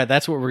like, all right,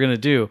 that's what we're going to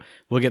do.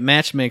 We'll get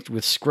matchmaked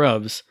with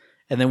scrubs,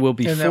 and then we'll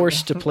be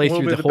forced to play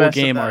through the whole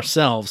game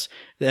ourselves.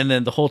 And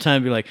then the whole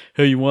time be like,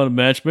 hey, you want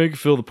to matchmake?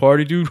 Fill the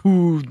party, dude?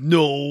 Ooh,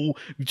 no,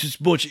 we're just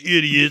a bunch of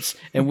idiots.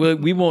 And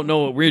we won't know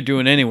what we're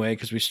doing anyway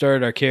because we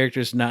started our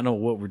characters not know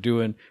what we're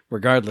doing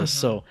regardless.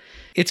 So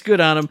it's good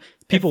on them.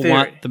 People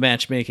want the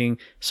matchmaking,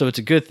 so it's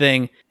a good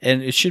thing,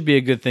 and it should be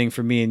a good thing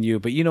for me and you.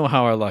 But you know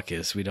how our luck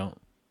is. We don't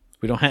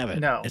have it.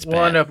 No, it's we'll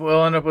bad.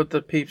 end up with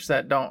the peeps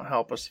that don't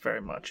help us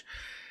very much.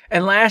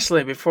 And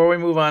lastly, before we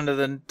move on to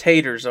the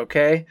taters,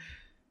 okay,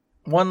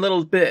 one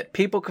little bit.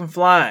 People Can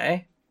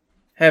Fly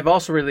have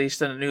also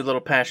released a new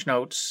little patch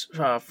notes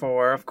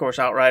for, of course,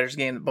 Outriders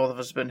game that both of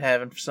us have been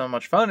having so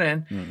much fun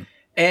in.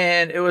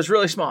 And it was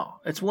really small.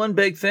 It's one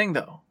big thing,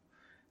 though.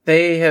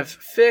 They have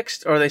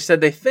fixed, or they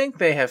said they think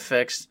they have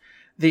fixed,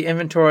 the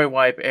inventory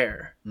wipe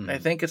error. I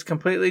think it's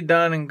completely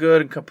done and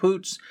good and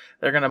kapoots.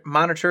 They're going to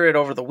monitor it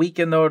over the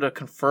weekend, though, to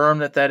confirm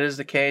that that is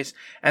the case.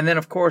 And then,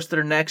 of course,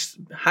 their next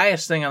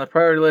highest thing on the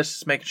priority list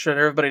is making sure that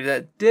everybody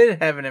that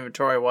did have an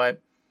inventory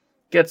wipe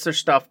gets their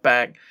stuff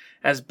back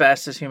as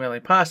best as humanly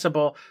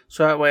possible.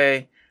 So that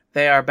way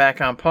they are back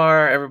on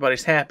par,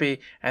 everybody's happy,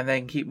 and they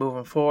can keep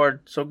moving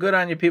forward. So good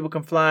on you, People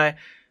Can Fly.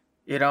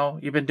 You know,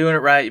 you've been doing it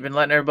right. You've been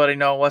letting everybody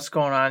know what's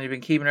going on. You've been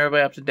keeping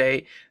everybody up to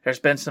date. There's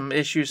been some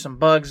issues, some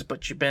bugs,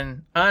 but you've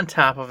been on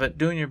top of it,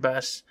 doing your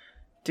best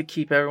to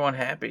keep everyone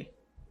happy.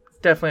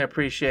 Definitely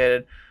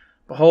appreciated.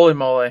 But holy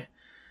moly,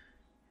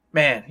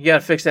 man, you got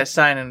to fix that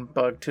sign-in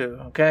bug too,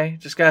 okay?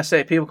 Just got to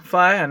say, People Can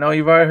Fly. I know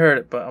you've already heard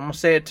it, but I'm going to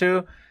say it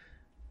too.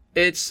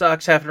 It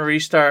sucks having to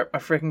restart a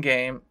freaking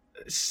game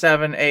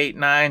 7, 8,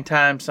 9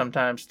 times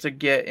sometimes to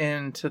get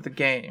into the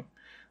game.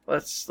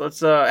 Let's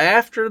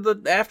after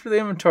the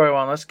inventory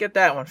one, let's get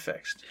that one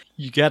fixed.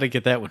 You got to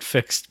get that one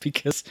fixed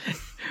because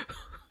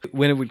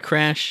when it would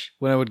crash,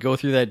 when I would go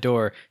through that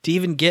door, to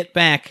even get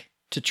back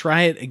to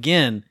try it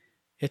again,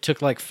 it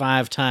took like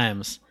 5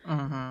 times.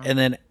 And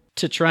then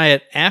to try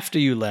it after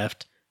you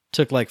left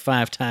took like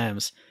 5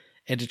 times.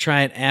 And to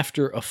try it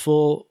after a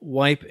full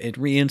wipe and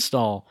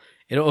reinstall,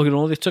 it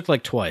only took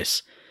like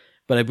twice.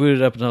 But I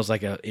booted up and I was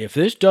like, if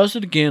this does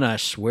it again, I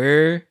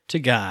swear to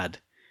God.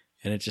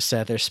 And it just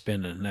sat there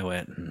spinning, and I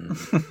went,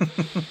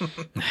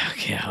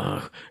 okay,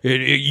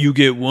 you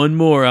get one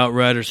more,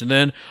 Outriders, and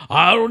then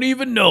I don't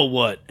even know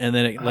what. And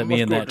then it let me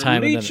in that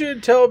time. And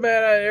then tell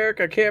Matt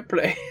Eric I can't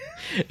play.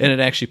 And it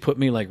actually put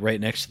me like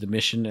right next to the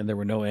mission, and there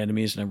were no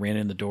enemies, and I ran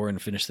in the door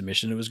and finished the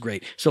mission. It was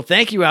great. So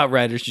thank you,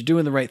 Outriders. You're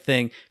doing the right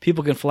thing.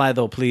 People Can Fly,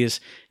 though, please.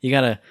 You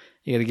gotta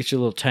get your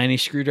little tiny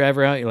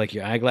screwdriver out, like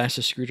your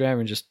eyeglasses screwdriver,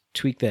 and just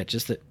tweak that.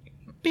 Just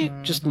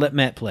let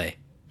Matt play.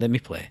 Let me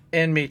play.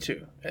 And me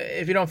too.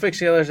 If you don't fix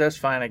the others, that's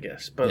fine, I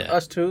guess. But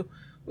us two,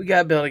 we got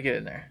to be able to get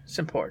in there. It's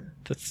important.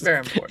 That's very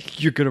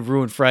important. You're going to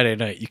ruin Friday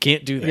night. You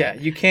can't do that. Yeah,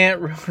 you can't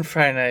ruin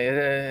Friday night.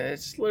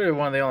 It's literally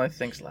one of the only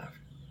things left.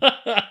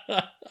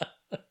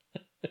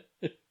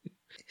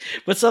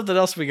 But something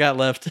else we got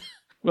left.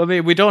 Well, I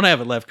mean, we don't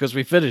have it left because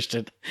we finished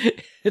it.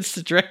 It's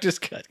the director's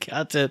cut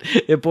content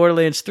in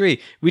Borderlands 3.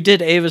 We did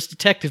Ava's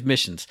detective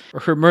missions, or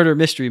her murder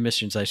mystery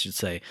missions, I should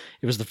say.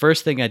 It was the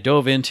first thing I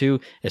dove into.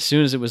 As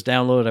soon as it was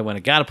downloaded, I went,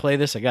 I got to play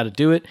this, I got to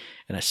do it.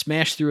 And I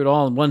smashed through it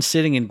all in one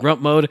sitting in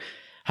grump mode.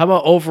 How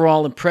about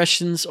overall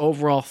impressions,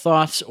 overall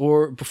thoughts,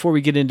 or before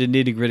we get into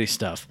nitty-gritty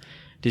stuff?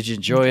 Did you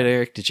enjoy it,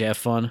 Eric? Did you have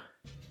fun?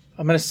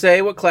 I'm going to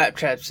say what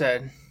Claptrap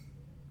said.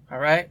 All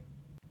right?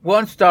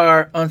 1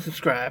 star,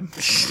 unsubscribe.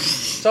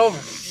 It's over.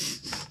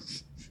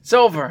 It's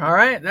over, all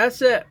right?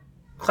 That's it.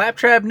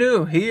 Claptrap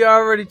knew. He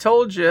already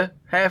told you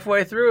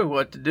halfway through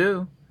what to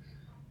do.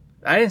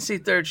 I didn't see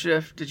Third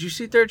Shift. Did you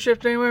see Third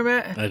Shift anywhere,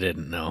 Matt? I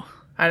didn't know.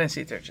 I didn't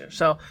see Third Shift.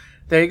 So,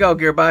 there you go,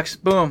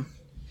 Gearbox. Boom.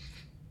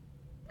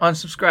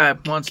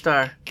 Unsubscribe. 1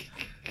 star.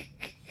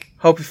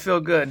 Hope you feel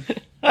good.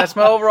 That's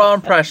my overall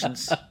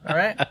impressions, all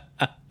right?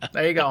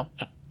 There you go.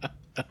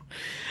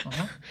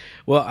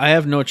 Well, I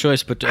have no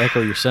choice but to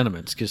echo your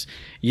sentiments because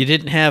you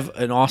didn't have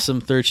an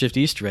awesome Third Shift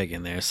Easter egg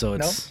in there, so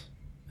it's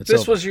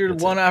this over. Was your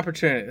one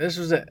opportunity. This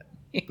was it.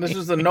 This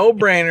was the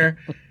no-brainer.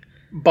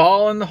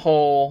 Ball in the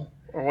hole,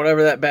 or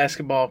whatever that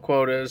basketball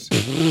quote is.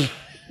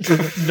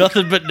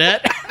 Nothing but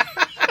net.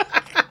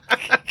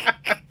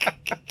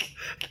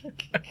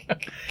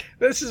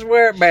 This is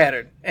where it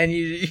mattered, and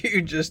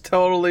you just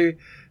totally,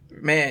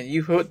 man,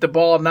 you put the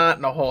ball not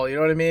in a hole. You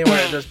know what I mean?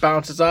 Where it just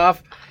bounces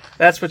off.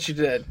 That's what you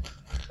did.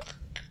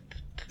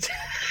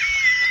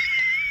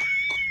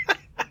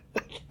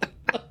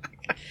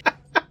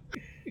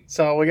 That's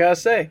all we gotta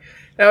say.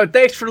 Now,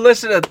 thanks for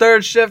listening to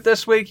Third Shift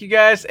this week, you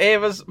guys.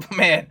 Ava's,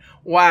 man,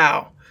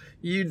 wow.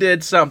 You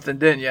did something,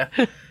 didn't you?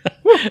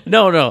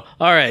 No.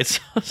 All right.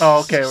 Oh,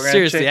 okay. We're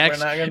Seriously, we're not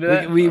gonna do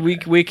that.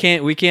 we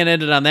can't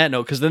end it on that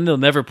note because then they'll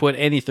never put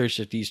any third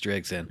shift Easter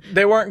eggs in.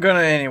 They weren't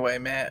gonna anyway,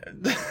 Matt.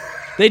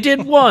 They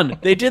did one.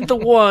 They did the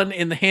one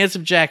in the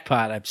Handsome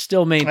Jackpot. I'm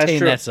still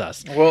maintaining that's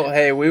us. Well,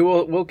 hey,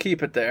 we'll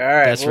keep it there. All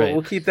right. That's right.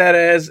 We'll keep that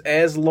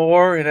as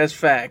lore and as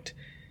fact.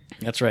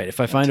 That's right. If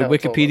I find a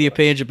Wikipedia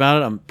page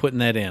about it, I'm putting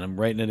that in. I'm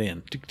writing it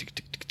in.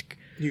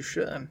 You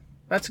should.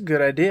 That's a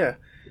good idea.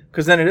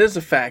 Because then it is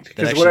a fact.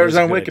 Because actually whatever's is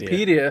a on good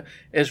Wikipedia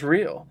is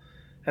real.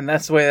 And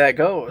that's the way that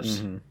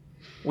goes. Mm-hmm.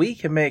 We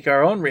can make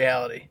our own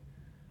reality.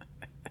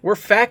 We're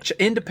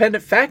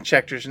independent fact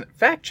checkers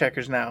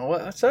now. Well,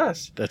 that's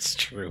us. That's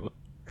true.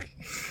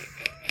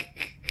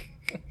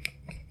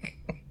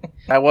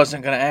 I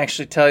wasn't going to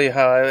actually tell you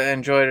how I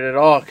enjoyed it at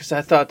all because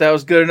I thought that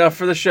was good enough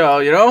for the show,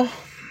 you know?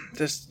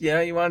 Just,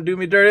 you want to do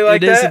me dirty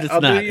like that? I'll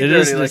do you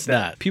dirty like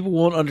that. People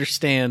won't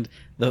understand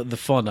the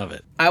fun of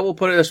it. I will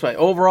put it this way.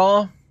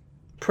 Overall,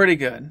 pretty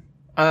good.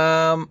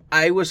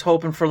 I was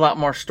hoping for a lot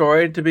more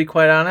story, to be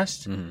quite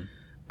honest. Mm-hmm.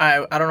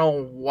 I don't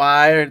know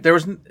why.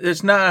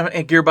 It's not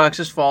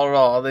Gearbox's fault at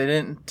all. They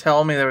didn't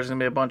tell me there was going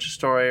to be a bunch of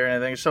story or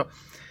anything. So,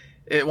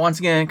 once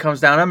again, it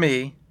comes down to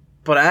me.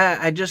 But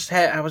I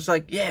was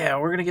like, yeah,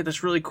 we're going to get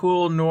this really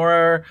cool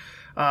noir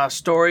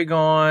story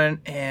going.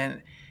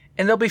 And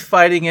they'll be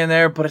fighting in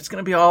there, but it's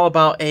going to be all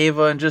about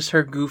Ava and just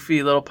her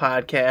goofy little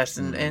podcast.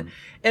 And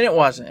it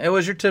wasn't. It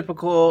was your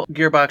typical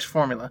Gearbox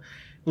formula.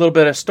 A little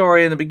bit of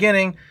story in the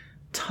beginning,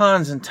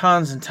 tons and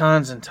tons and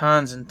tons and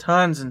tons and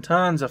tons and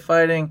tons of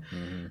fighting.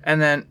 Mm-hmm. And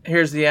then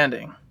here's the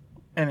ending.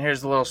 And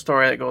here's the little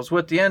story that goes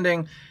with the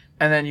ending.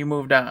 And then you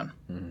moved on.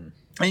 Mm-hmm.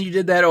 And you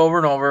did that over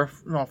and over,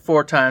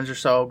 4 times or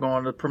so,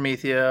 going to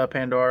Promethea,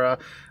 Pandora,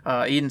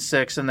 Eden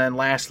 6, and then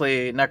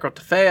lastly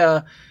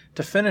Necrotafea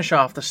to finish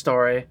off the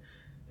story.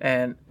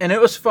 And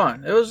it was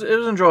fun. It was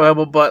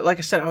enjoyable, but like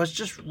I said, I was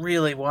just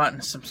really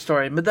wanting some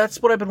story. But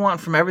that's what I've been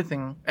wanting from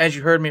everything, as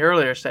you heard me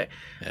earlier say.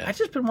 Yeah. I've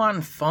just been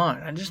wanting fun.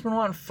 And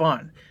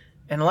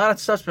a lot of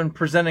stuff's been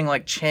presenting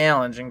like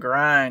challenge and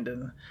grind,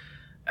 and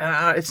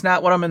it's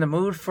not what I'm in the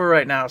mood for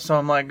right now. So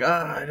I'm like,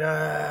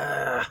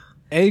 I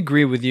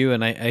agree with you,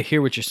 and I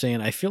hear what you're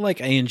saying. I feel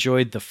like I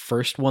enjoyed the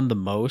first one the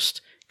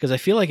most, because I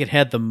feel like it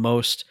had the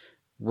most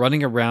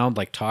running around,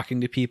 like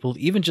talking to people,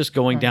 even just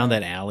going down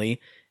that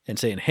alley and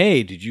saying,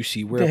 hey, did you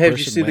see where a person went?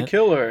 Did you see the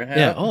killer?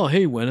 Yeah. Oh,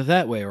 hey, went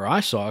that way, or I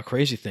saw a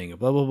crazy thing,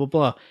 blah, blah, blah,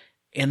 blah.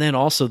 And then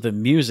also the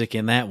music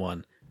in that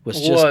one was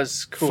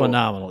just cool.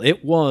 Phenomenal.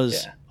 It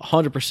was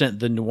 100%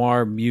 the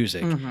noir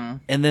music. Mm-hmm.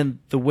 And then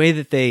the way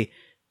that they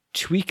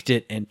tweaked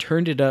it and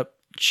turned it up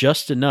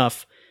just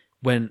enough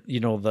when,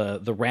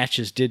 the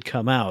ratchets did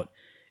come out,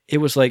 it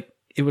was like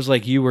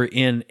you were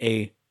in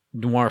a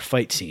noir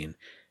fight scene.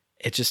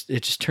 It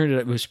just turned it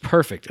up. It was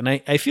perfect. And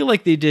I feel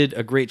like they did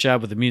a great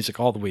job with the music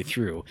all the way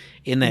through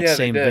in that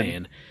same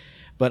vein.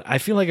 But I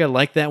feel like I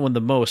like that one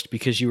the most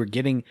because you were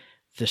getting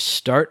the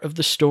start of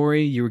the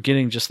story. You were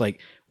getting just like,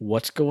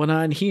 what's going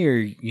on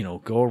here?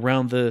 Go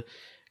around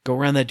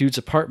that dude's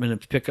apartment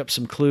and pick up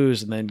some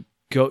clues and then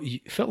go. You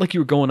felt like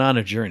you were going on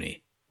a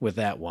journey with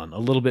that one. A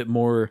little bit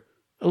more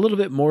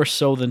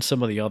so than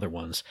some of the other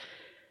ones.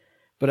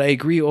 But I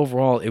agree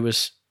overall, it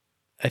was,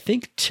 I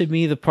think to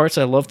me, the parts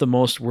I loved the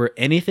most were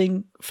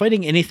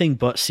fighting anything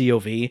but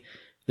COV.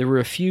 There were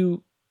a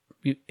few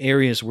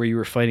areas where you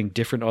were fighting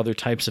different other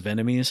types of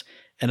enemies,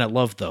 and I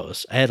loved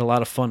those. I had a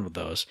lot of fun with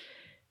those.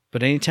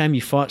 But anytime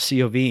you fought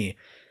COV,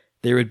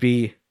 there would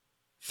be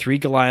 3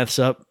 Goliaths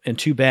up and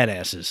 2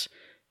 badasses,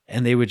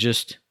 and they would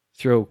just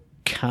throw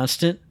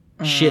constant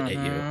shit at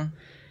you.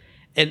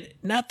 And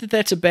not that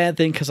that's a bad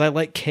thing, because I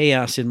like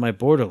chaos in my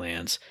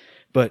Borderlands,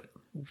 but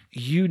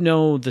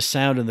the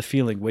sound and the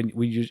feeling when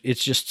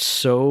it's just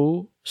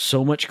so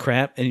much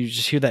crap, and you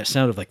just hear that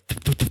sound of like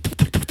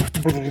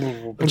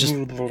just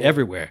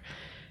everywhere.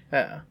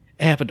 Yeah.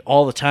 It happened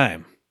all the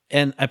time.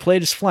 And I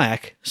played as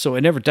Flak, so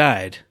I never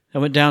died. I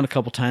went down a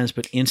couple times,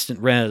 but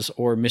instant res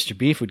or Mr.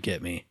 Beef would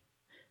get me.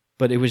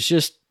 But it was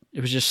just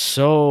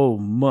so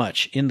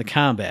much in the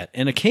combat.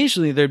 And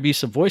occasionally there'd be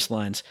some voice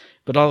lines,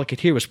 but all I could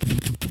hear was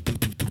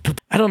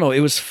I don't know, it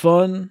was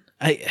fun.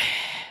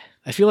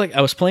 I feel like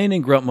I was playing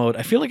in grunt mode.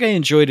 I feel like I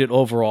enjoyed it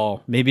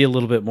overall, maybe a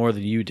little bit more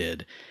than you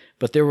did.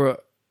 But there were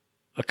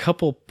a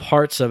couple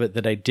parts of it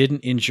that I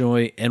didn't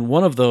enjoy, and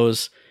one of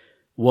those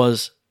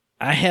was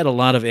I had a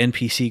lot of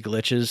NPC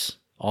glitches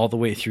all the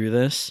way through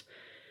this.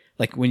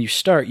 Like when you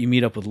start, you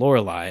meet up with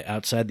Lorelei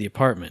outside the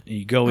apartment, and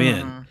you go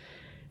in,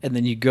 and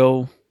then you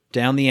go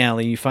down the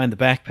alley, and you find the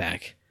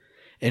backpack,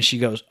 and she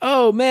goes,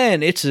 oh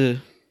man, it's a,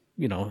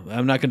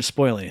 I'm not going to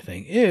spoil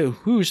anything. Ew,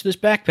 who's this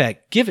backpack?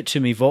 Give it to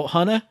me, Volt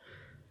Hunter.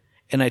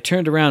 And I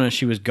turned around and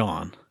she was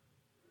gone.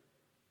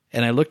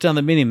 And I looked on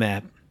the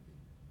minimap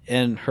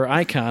and her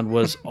icon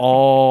was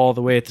all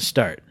the way at the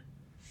start.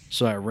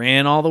 So I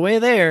ran all the way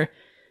there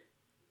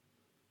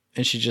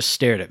and she just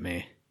stared at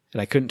me.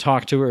 And I couldn't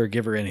talk to her or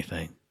give her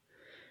anything.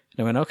 And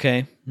I went,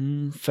 okay,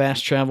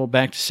 fast travel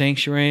back to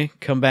Sanctuary,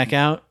 come back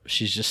out.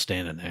 She's just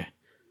standing there.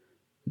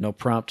 No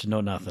prompt,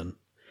 no nothing.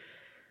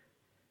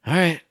 all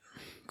right,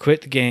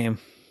 quit the game,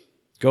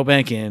 go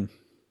back in.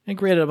 And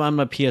granted, I'm on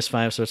my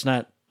PS5, so it's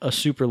not a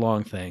super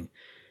long thing.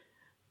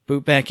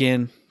 Boot back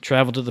in,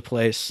 travel to the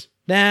place.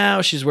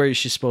 Now she's where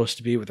she's supposed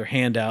to be with her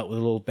hand out with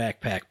a little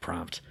backpack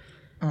prompt.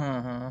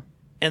 And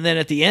then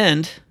at the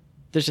end,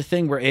 there's a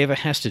thing where Ava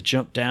has to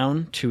jump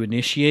down to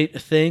initiate a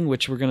thing,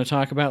 which we're going to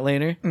talk about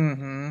later.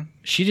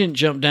 She didn't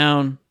jump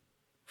down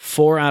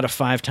 4 out of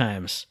 5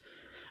 times.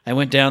 I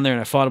went down there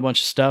and I fought a bunch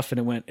of stuff and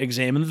it went,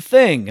 examine the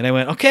thing. And I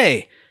went,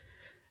 okay.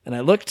 And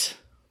I looked.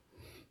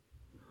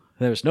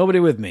 There was nobody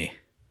with me.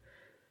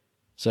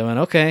 So I went,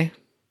 okay.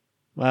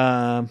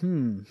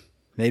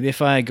 Maybe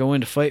if I go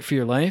in to fight for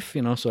your life,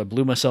 so I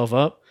blew myself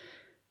up.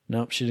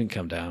 Nope, she didn't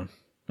come down.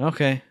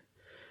 Okay.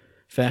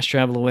 Fast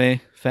travel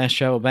away, fast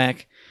travel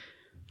back.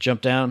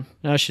 Jump down.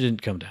 No, she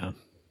didn't come down.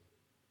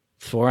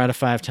 4 out of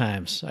 5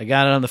 times. I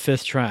got it on the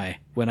 5th try.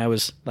 When I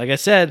was, like I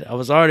said, I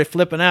was already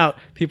flipping out.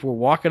 People were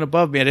walking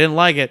above me. I didn't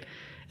like it.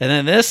 And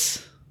then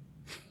this,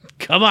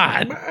 come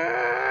on.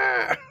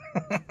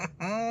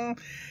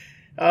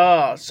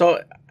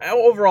 So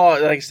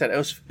overall, like I said,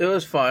 it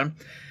was fun.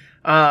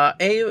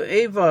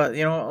 Ava,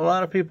 a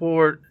lot of people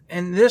were,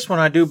 and this one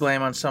I do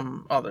blame on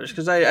some others,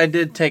 because I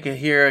did take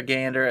a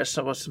gander at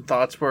what some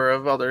thoughts were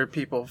of other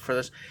people for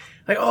this.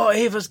 Like, oh,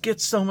 Ava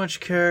gets so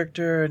much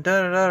character and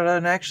da-da-da-da,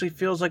 and actually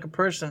feels like a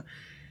person.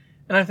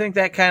 And I think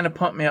that kind of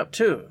pumped me up,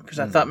 too, because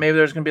I thought maybe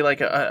there was going to be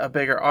like a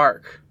bigger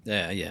arc.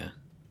 Yeah.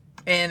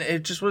 And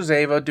it just was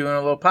Ava doing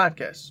a little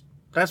podcast.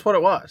 That's what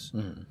it was.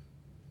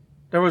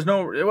 It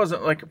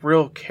wasn't like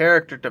real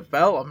character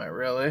development,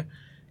 really.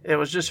 It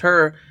was just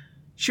her.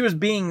 She was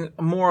being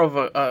more of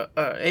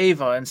a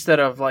Ava instead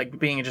of like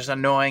being just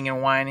annoying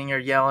and whining or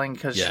yelling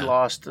because she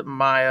lost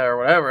Maya or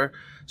whatever.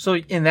 So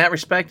in that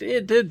respect,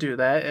 it did do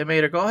that. It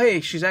made her go,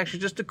 hey, she's actually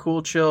just a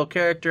cool, chill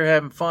character,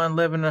 having fun,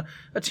 living a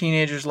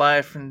teenager's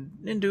life and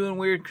doing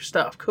weird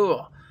stuff.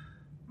 Cool.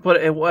 But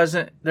there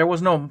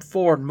was no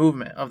forward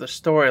movement of the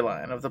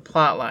storyline, of the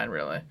plot line,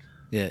 really.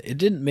 Yeah, it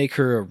didn't make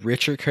her a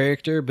richer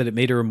character, but it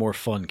made her a more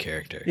fun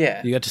character.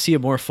 Yeah. You got to see a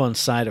more fun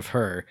side of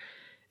her.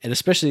 And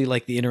especially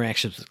like the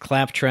interactions with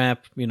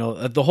Claptrap,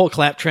 the whole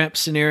Claptrap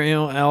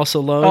scenario I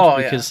also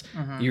loved because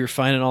you were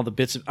finding all the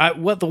bits of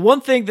the one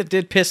thing that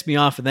did piss me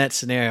off in that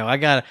scenario, I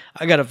got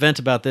to vent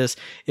about this,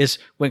 is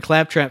when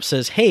Claptrap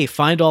says, "Hey,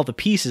 find all the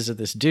pieces of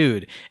this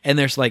dude," and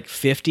there's like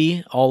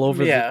 50 all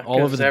over the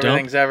dump.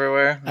 Everything's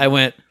everywhere. I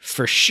went,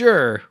 for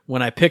sure,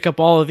 when I pick up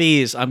all of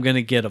these, I'm going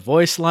to get a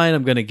voice line,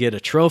 I'm going to get a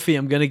trophy,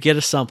 I'm going to get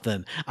a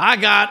something. I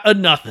got a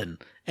nothing.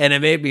 And it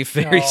made me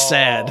very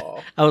sad.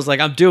 I was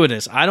like, I'm doing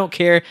this. I don't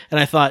care. And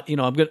I thought,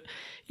 I'm going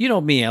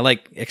to, me, I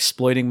like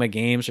exploiting my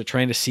games or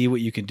trying to see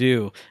what you can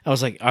do. I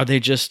was like, are they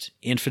just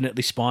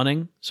infinitely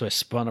spawning? So I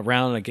spun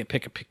around and I get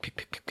pick.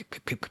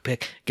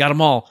 Got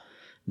them all.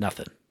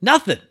 Nothing.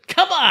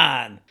 Come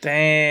on.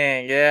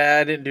 Dang. Yeah,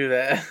 I didn't do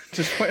that.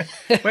 Just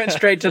went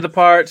straight to the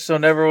part, so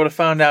never would have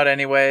found out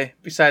anyway.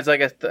 Besides,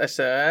 like I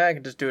said, I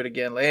can just do it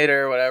again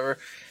later or whatever.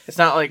 It's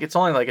not like, it's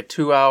only like a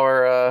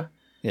 2-hour...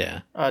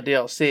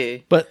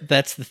 DLC. But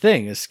that's the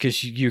thing, is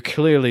because you're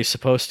clearly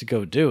supposed to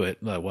go do it.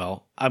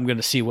 Well, I'm going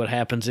to see what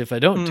happens if I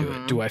don't do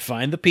it. Do I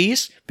find the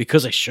piece?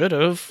 Because I should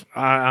have,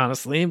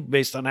 honestly,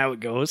 based on how it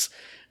goes.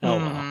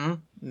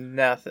 Well.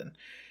 Nothing.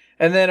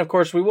 And then, of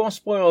course, we won't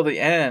spoil the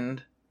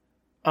end,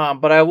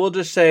 but I will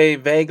just say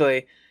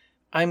vaguely,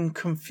 I'm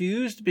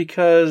confused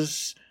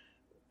because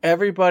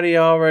everybody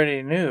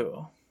already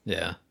knew.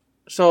 Yeah.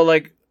 So,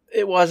 like,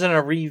 it wasn't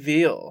a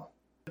reveal.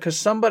 Because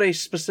somebody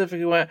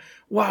specifically went,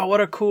 wow,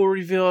 what a cool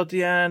reveal at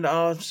the end.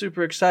 Oh, I'm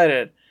super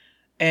excited.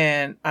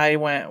 And I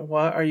went,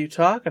 what are you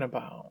talking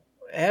about?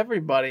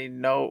 Everybody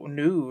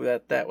knew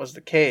that was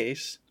the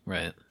case.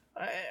 Right.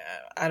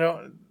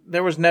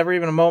 There was never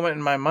even a moment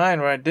in my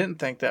mind where I didn't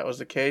think that was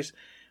the case.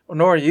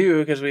 Nor you,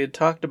 because we had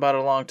talked about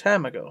it a long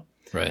time ago.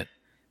 Right.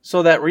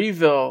 So that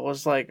reveal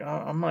was like,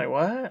 I'm like,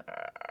 what?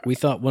 We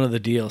thought one of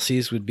the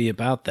DLCs would be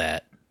about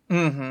that.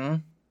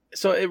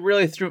 So it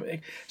really threw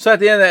me. So at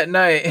the end of that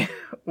night,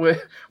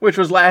 which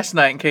was last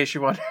night, in case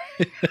you're wondering,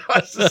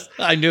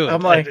 I knew it.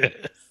 I'm like,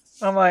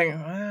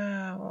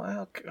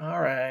 well,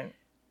 all right,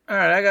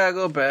 I gotta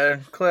go to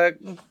bed. Click.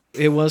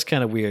 It was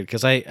kind of weird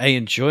because I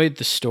enjoyed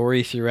the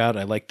story throughout.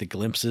 I liked the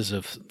glimpses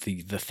of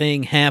the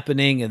thing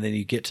happening, and then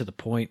you get to the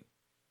point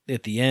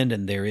at the end,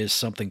 and there is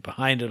something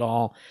behind it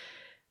all.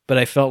 But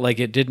I felt like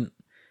it didn't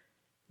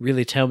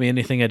really tell me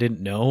anything I didn't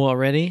know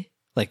already.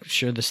 Like,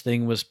 sure, this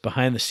thing was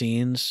behind the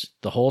scenes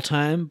the whole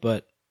time,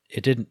 but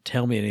it didn't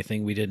tell me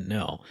anything we didn't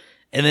know.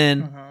 And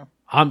then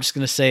I'm just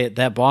going to say it,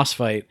 that boss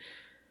fight,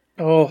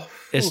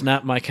 it's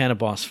not my kind of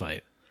boss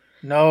fight.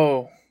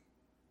 No.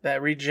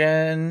 That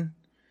regen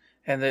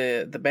and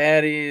the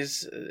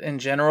baddies in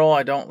general,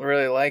 I don't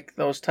really like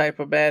those type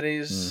of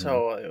baddies.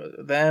 So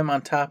them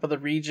on top of the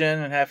regen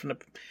and having to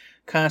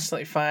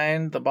constantly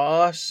find the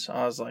boss,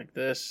 I was like,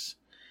 this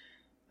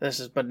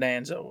is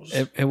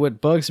bonanzos. And what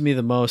bugs me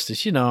the most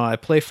is, I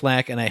play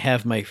Flak and I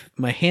have my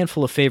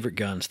handful of favorite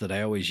guns that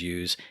I always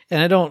use.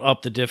 And I don't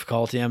up the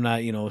difficulty. I'm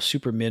not,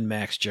 super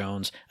min-max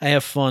Jones. I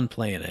have fun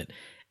playing it.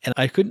 And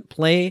I couldn't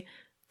play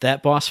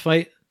that boss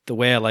fight the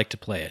way I like to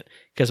play it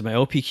because my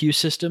OPQ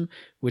system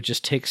would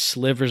just take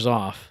slivers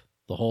off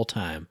the whole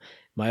time.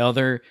 My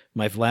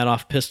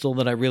Vladoff pistol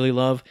that I really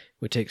love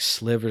would take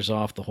slivers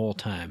off the whole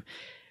time.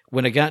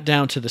 When I got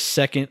down to the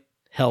second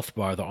health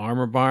bar, the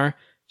armor bar,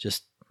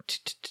 just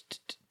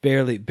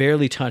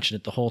barely touching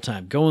it the whole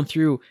time, going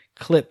through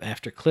clip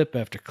after clip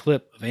after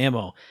clip of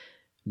ammo,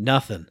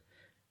 nothing.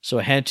 So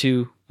I had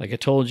to, like I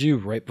told you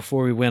right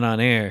before we went on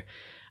air,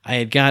 I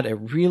had got a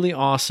really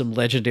awesome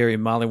legendary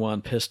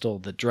Maliwan pistol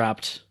that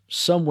dropped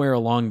somewhere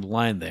along the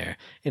line there,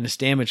 and its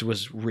damage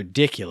was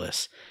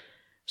ridiculous.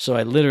 So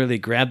I literally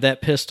grabbed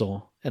that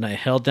pistol, and I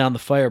held down the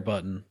fire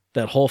button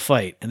that whole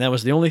fight, and that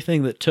was the only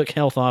thing that took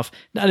health off,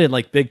 not in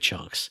like big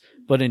chunks,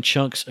 but in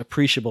chunks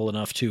appreciable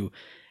enough to,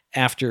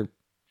 after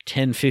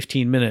 10,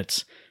 15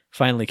 minutes,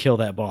 finally kill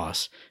that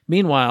boss.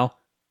 Meanwhile,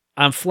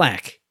 I'm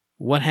Flak.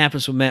 What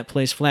happens when Matt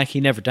plays Flak? He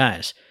never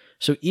dies.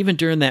 So even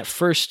during that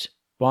first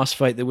boss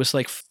fight that was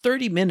like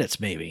 30 minutes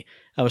maybe,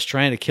 I was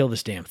trying to kill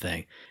this damn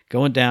thing.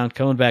 Going down,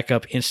 coming back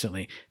up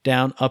instantly.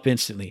 Down, up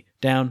instantly.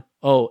 Down.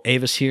 Oh,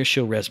 Ava's here,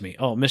 she'll res me.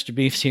 Oh, Mr.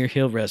 Beef's here,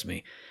 he'll res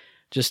me.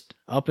 Just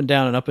up and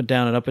down and up and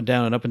down and up and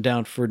down and up and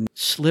down for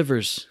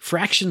slivers,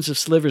 fractions of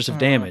slivers of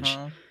damage.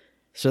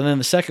 So then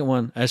the second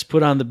one, I just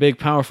put on the big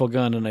powerful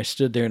gun and I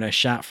stood there and I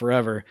shot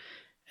forever,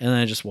 and then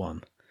I just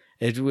won.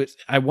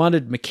 I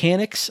wanted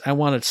mechanics. I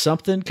wanted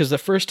something, because the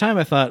first time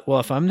I thought, well,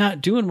 if I'm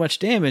not doing much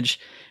damage,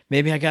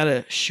 maybe I got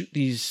to shoot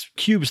these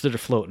cubes that are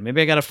floating.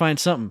 Maybe I got to find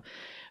something.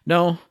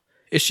 No,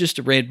 it's just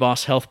a raid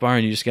boss health bar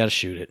and you just got to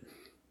shoot it.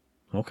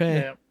 Okay.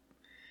 Yeah.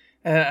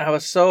 And I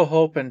was so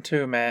hoping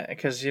too, Matt,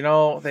 because,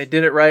 they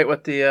did it right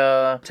with the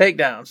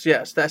takedowns.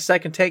 Yes, that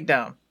second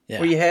takedown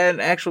where you had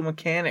actual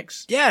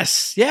mechanics.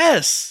 Yes.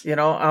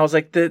 I was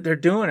like, they're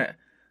doing it.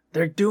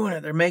 They're doing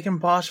it. They're making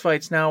boss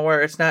fights now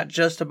where it's not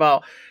just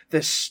about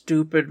this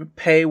stupid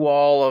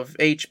paywall of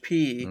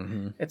HP.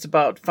 Mm-hmm. It's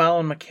about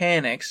following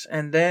mechanics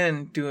and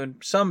then doing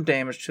some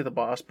damage to the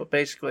boss. But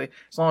basically,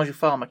 as long as you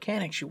follow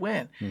mechanics, you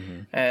win.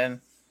 Mm-hmm.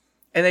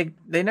 And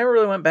they never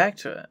really went back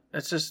to it.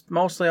 It's just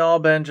mostly all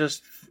been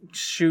just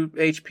shoot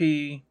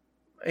HP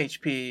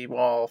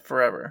wall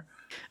forever.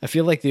 I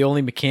feel like the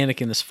only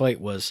mechanic in this fight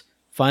was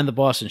find the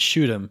boss and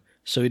shoot him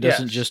so he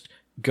doesn't just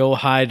go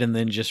hide and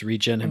then just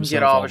regen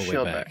himself all the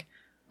way back.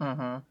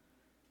 Mm-hmm.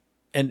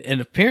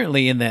 And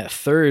apparently in that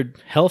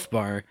third health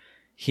bar,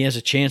 he has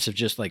a chance of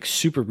just like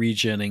super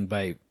regenning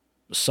by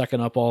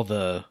sucking up all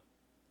the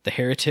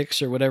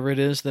heretics or whatever it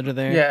is that are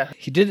there. Yeah.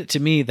 He did it to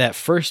me that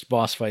first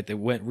boss fight that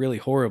went really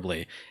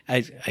horribly.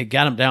 I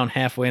got him down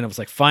halfway and I was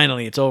like,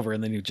 finally, it's over.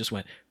 And then he just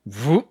went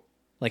whoop,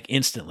 like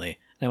instantly.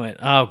 And I went,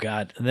 oh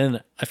God. And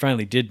then I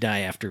finally did die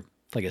after,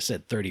 like I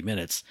said, 30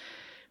 minutes.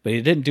 But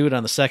he didn't do it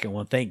on the second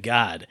one, thank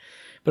God.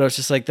 But I was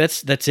just like,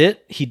 that's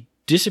it. He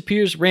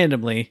disappears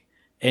randomly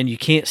and you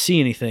can't see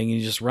anything. You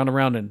just run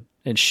around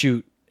and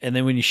shoot. And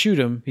then when you shoot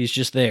him, he's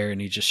just there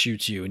and he just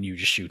shoots you and you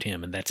just shoot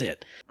him and that's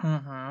it.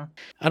 Mm-hmm.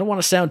 I don't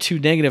want to sound too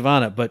negative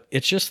on it, but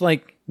it's just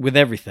like with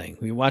everything.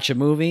 We watch a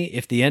movie,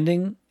 if the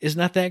ending is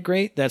not that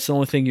great, that's the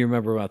only thing you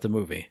remember about the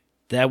movie.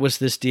 That was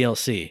this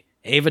DLC.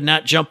 Ava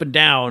not jumping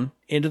down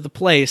into the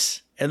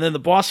place, and then the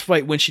boss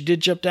fight when she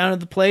did jump down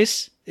into the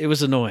place, it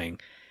was annoying.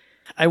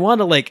 I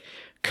want to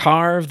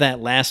carve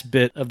that last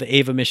bit of the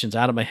Ava missions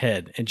out of my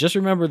head and just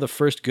remember the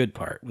first good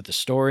part with the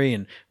story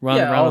and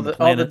running around on the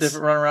planets. All the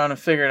different run around and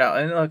figure it out.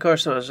 And of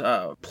course it was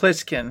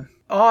Pliskin.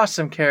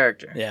 Awesome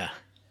character. Yeah.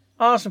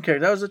 Awesome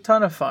character. That was a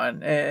ton of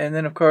fun. And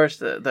then of course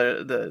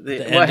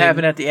the what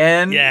happened at the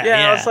end.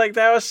 Yeah. I was like,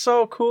 that was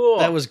so cool.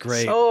 That was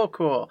great. So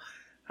cool.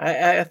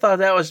 I thought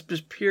that was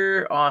just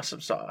pure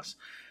awesome sauce.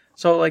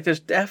 So, there's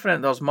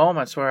definitely those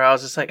moments where I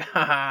was just like,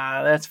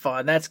 haha, that's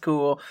fun, that's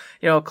cool.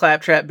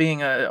 Claptrap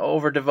being a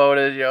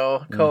over-devoted,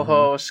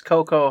 co-host,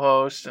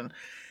 co-host, and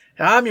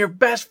I'm your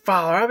best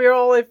follower, I'm your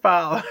only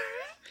follower.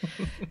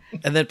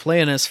 And then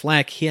playing as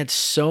Flak, he had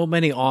so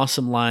many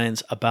awesome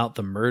lines about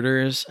the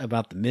murders,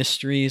 about the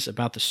mysteries,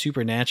 about the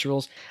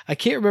supernaturals. I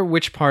can't remember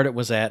which part it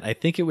was at. I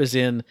think it was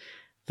in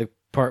the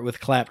part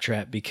with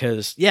Claptrap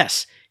because,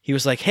 yes, he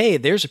was like, hey,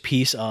 there's a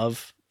piece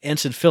of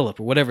Ensign Philip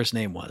or whatever his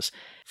name was.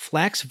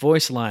 Flak's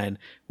voice line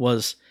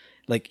was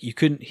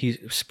he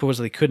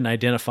supposedly couldn't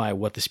identify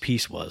what this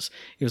piece was.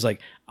 He was like,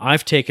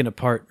 I've taken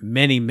apart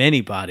many,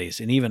 many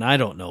bodies and even I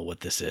don't know what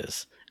this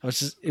is.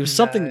 It was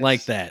something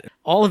like that.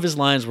 All of his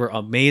lines were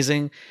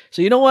amazing.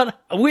 So you know what?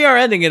 We are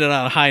ending it on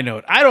a high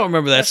note. I don't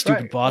remember that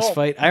stupid boss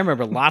fight. I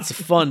remember lots of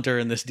fun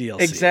during this DLC.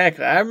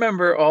 Exactly. I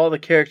remember all the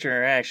character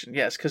interaction.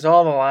 Yes, because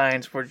all the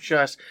lines were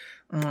just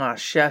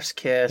chef's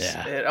kiss.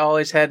 Yeah. It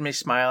always had me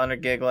smiling or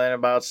giggling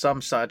about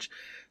some such.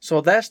 So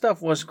that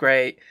stuff was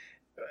great.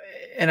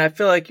 And I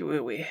feel like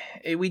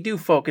we do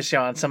focus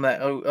on some of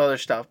that other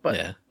stuff.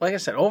 But like I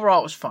said, overall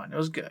it was fun. It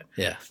was good.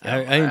 Yeah,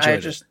 I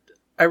enjoyed it.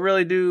 I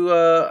really do.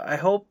 I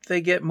hope they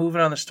get moving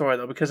on the story,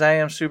 though, because I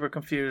am super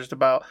confused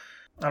about,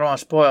 I don't want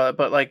to spoil it,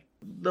 but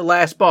the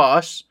last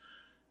boss,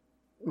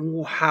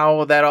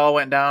 how that all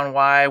went down,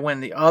 why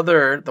when the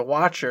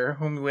Watcher,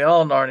 whom we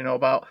all already know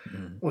about,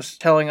 was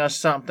telling us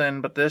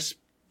something, but this,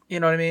 you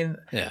know what I mean?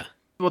 Yeah.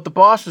 What the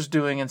boss was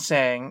doing and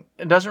saying,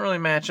 it doesn't really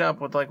match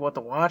up with like what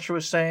the Watcher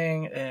was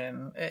saying,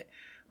 and I'm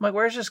like,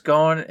 where's this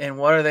going, and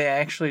what are they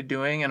actually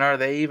doing, and are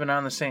they even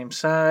on the same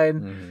side?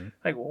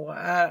 Like,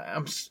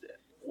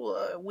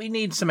 we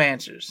need some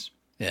answers.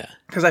 Yeah.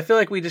 Because I feel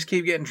like we just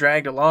keep getting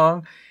dragged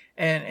along,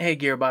 and hey,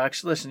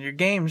 Gearbox, listen, your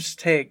games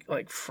take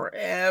like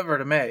forever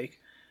to make.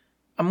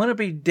 I'm going to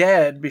be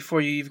dead before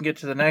you even get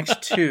to the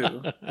next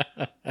two.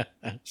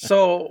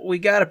 So we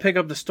got to pick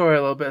up the story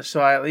a little bit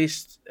so I at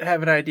least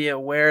have an idea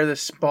where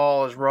this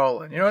ball is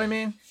rolling. You know what I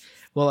mean?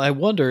 Well, I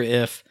wonder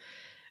if,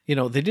 they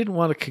didn't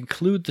want to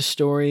conclude the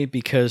story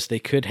because they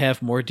could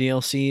have more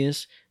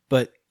DLCs,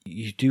 but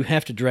you do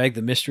have to drag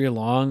the mystery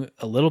along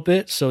a little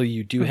bit so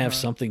you do have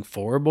something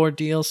for more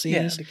DLCs.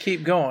 Yeah, to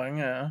keep going,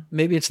 yeah.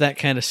 Maybe it's that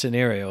kind of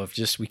scenario of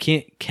just we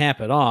can't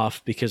cap it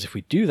off because if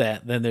we do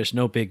that, then there's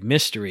no big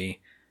mystery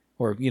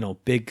or,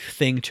 big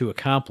thing to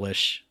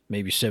accomplish,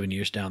 maybe 7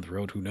 years down the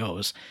road, who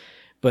knows.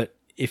 But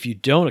if you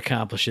don't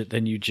accomplish it,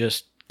 then you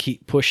just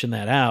keep pushing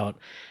that out.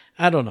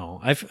 I don't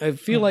know. I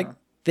feel like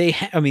they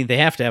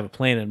have to have a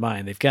plan in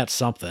mind. They've got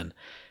something.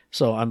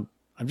 So I'm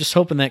just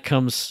hoping that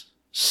comes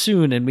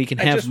soon and we can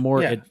have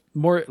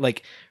more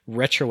like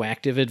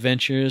retroactive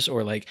adventures,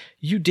 or like,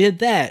 you did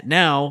that.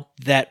 Now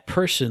that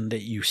person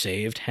that you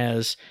saved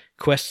has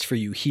quests for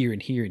you here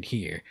and here and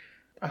here.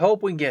 I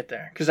hope we get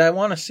there, because I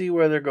want to see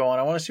where they're going.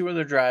 I want to see where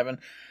they're driving,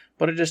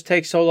 but it just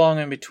takes so long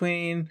in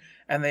between,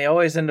 and they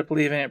always end up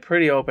leaving it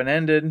pretty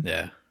open-ended.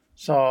 Yeah.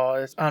 So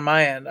it's on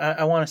my end.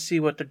 I want to see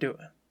what they're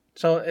doing.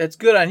 So it's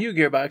good on you,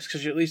 Gearbox,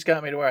 because you at least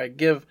got me to where I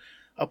give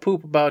a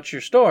poop about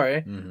your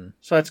story.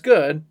 So that's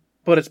good,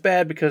 but it's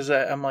bad because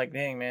I'm like,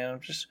 dang, man,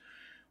 I'm just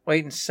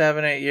waiting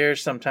 7-8 years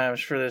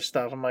sometimes for this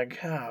stuff. I'm like,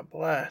 God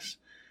bless.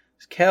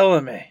 It's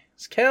killing me.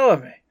 It's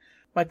killing me.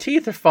 My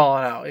teeth are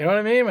falling out. You know what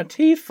I mean? My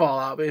teeth fall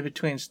out in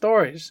between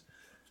stories.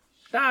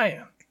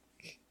 Dying.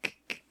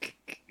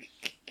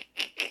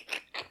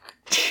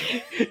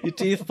 Your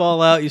teeth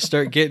fall out. You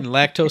start getting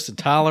lactose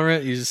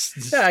intolerant.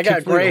 I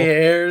got gray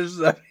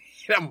hairs.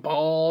 I'm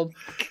bald.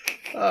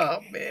 Oh,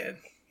 man.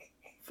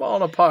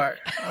 Falling apart.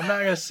 I'm not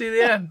going to see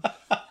the end.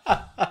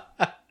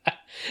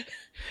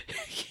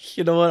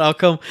 You know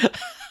what?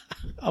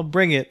 I'll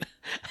bring it.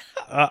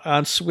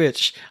 On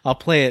Switch, I'll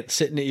play it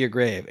sitting at your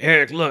grave.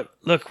 Eric,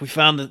 look, we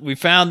found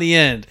the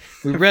end.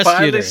 We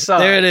rescued her.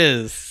 There it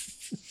is.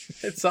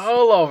 It's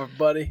all over,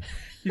 buddy.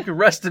 You can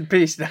rest in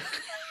peace now.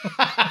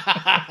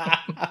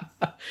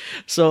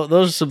 So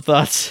those are some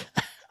thoughts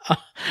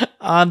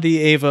on the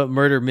Ava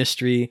murder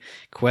mystery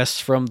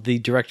quest from the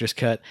director's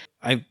cut.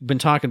 I've been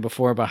talking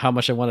before about how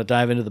much I want to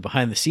dive into the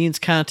behind-the-scenes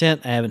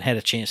content. I haven't had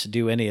a chance to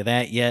do any of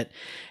that yet.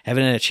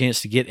 Haven't had a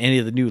chance to get any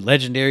of the new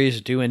legendaries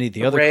or do any of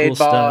the other cool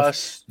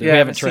stuff. We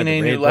haven't seen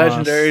any new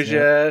legendaries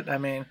yet. I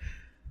mean,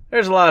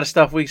 there's a lot of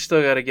stuff we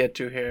still got to get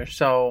to here.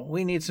 So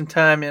we need some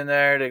time in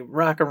there to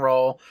rock and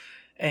roll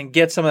and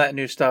get some of that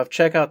new stuff.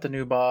 Check out the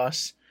new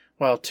boss.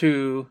 Well,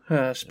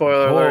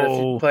 spoiler alert if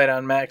you played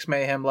on Max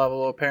Mayhem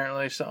level,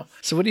 apparently. So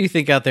what do you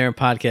think out there in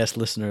podcast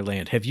listener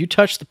land? Have you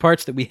touched the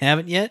parts that we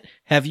haven't yet?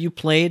 Have you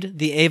played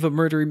the Ava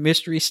murder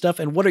mystery stuff?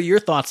 And what are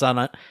your thoughts on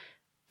it?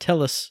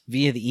 Tell us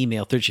via the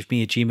email,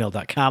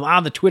 thirdshiftme@gmail.com,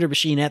 on the Twitter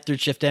machine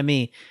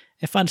 @ThirdShiftME,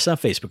 and find us on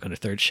Facebook under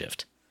Third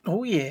Shift.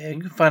 Oh, yeah.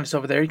 You can find us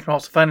over there. You can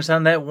also find us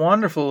on that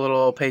wonderful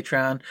little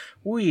Patreon.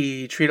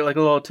 We treat it like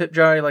a little tip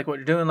jar. You like what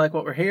you're doing, like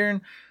what we're hearing.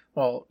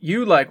 Well,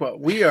 you like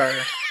what we are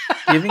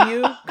giving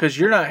you, because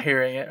you're not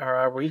hearing it, or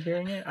are we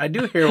hearing it? I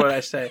do hear what I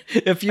say.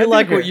 If you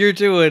like what you're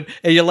doing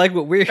and you like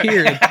what we're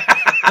hearing,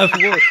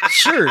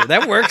 sure,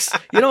 that works.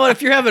 You know what?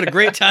 If you're having a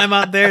great time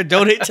out there,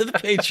 donate to the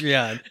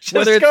Patreon.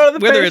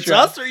 Whether it's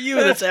us or you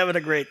that's having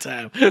a great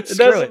time. It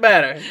doesn't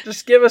matter.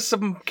 Just give us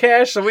some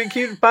cash so we can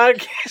keep the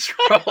podcast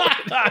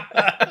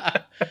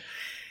rolling.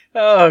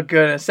 Oh,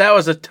 goodness. That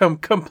was a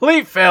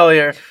complete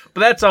failure,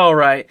 but that's all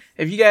right.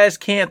 If you guys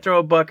can't throw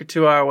a buck or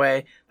two our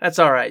way, that's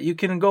all right. You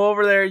can go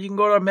over there. You can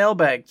go to our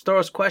mailbag, throw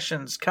us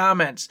questions,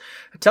 comments.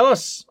 Tell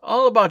us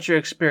all about your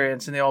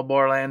experience in the old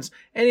Borderlands.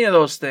 Any of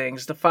those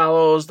things, the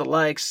follows, the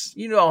likes.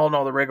 You all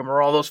know the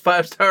rigmarole, those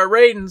 5-star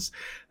ratings.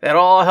 That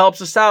all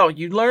helps us out.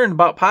 You learned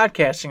about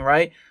podcasting,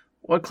 right?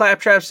 What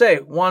Claptrap say?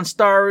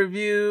 1-star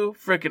review,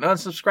 freaking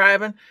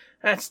unsubscribing.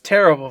 That's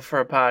terrible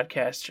for a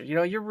podcaster. You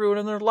know, you're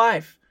ruining their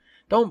life.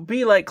 Don't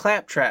be like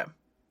Claptrap.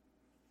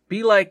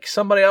 Be like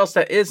somebody else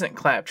that isn't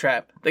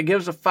Claptrap, that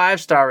gives a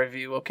 5-star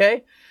review,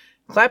 okay?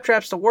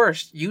 Claptrap's the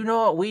worst. You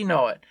know it, we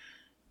know it.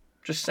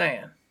 Just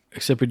saying.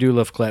 Except we do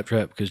love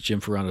Claptrap because Jim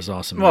Ferrand is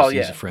awesome. Well,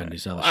 he's a friend.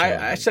 He's on the show.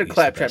 I said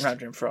Claptrap, not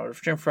Jim Ferrand.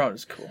 Jim Ferrand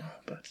is cool,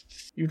 but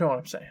you know what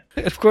I'm saying.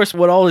 Of course,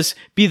 what always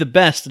be the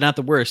best, not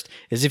the worst,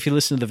 is if you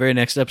listen to the very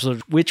next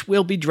episode, which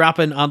will be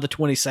dropping on the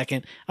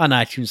 22nd on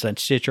iTunes, on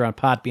Stitcher, on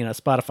Podbean, on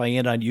Spotify,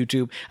 and on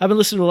YouTube. I've been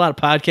listening to a lot of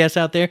podcasts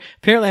out there.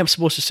 Apparently, I'm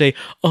supposed to say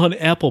on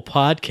Apple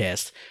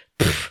Podcasts.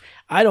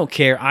 I don't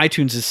care.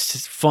 iTunes is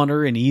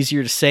funner and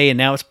easier to say, and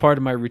now it's part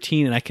of my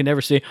routine, and I can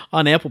never say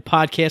on Apple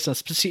Podcasts.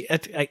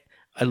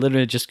 I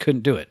literally just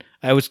couldn't do it.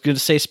 I was going to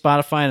say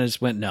Spotify, and I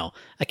just went, no,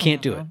 I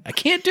can't do it. I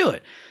can't do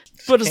it.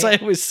 But as I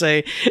always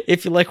say,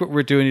 if you like what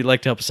we're doing, you'd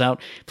like to help us out,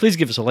 please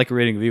give us a like, a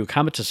rating, a review, a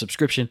comment, a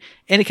subscription,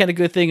 any kind of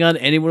good thing on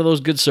any one of those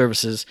good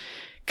services,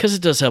 because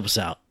it does help us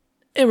out,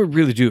 and we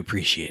really do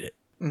appreciate it.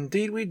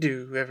 Indeed we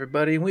do,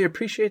 everybody. We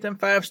appreciate them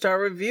 5-star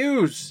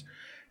reviews.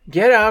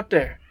 Get out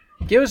there.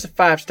 Give us a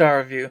 5-star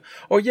review.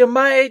 Or you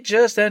might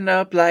just end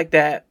up like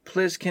that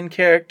Pliskin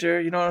character.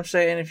 You know what I'm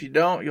saying? If you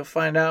don't, you'll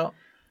find out.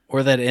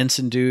 Or that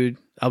ensign dude.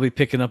 I'll be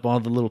picking up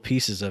all the little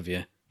pieces of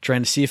you,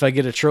 trying to see if I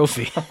get a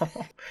trophy.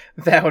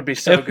 That would be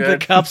so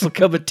good. The cops will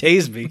come and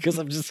tase me because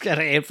I'm just got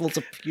handfuls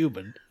of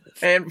human.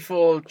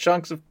 Handful of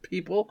chunks of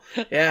people.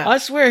 Yeah. I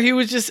swear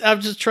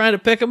I'm just trying to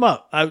pick him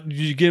up.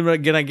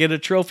 Can I get a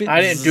trophy?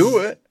 I didn't do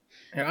it.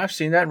 I've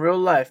seen that in real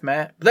life,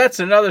 Matt. But that's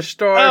another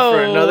story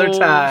for another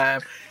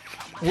time.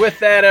 With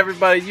that,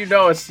 everybody, you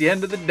know it's the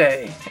end of the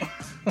day.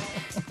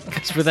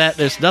 Because for that,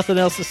 there's nothing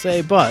else to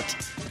say but...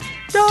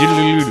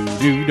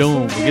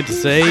 Don't forget to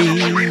say...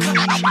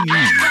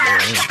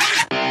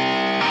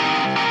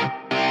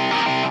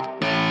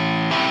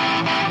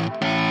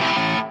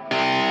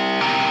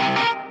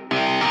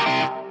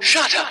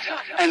 Shut up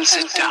and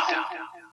sit down.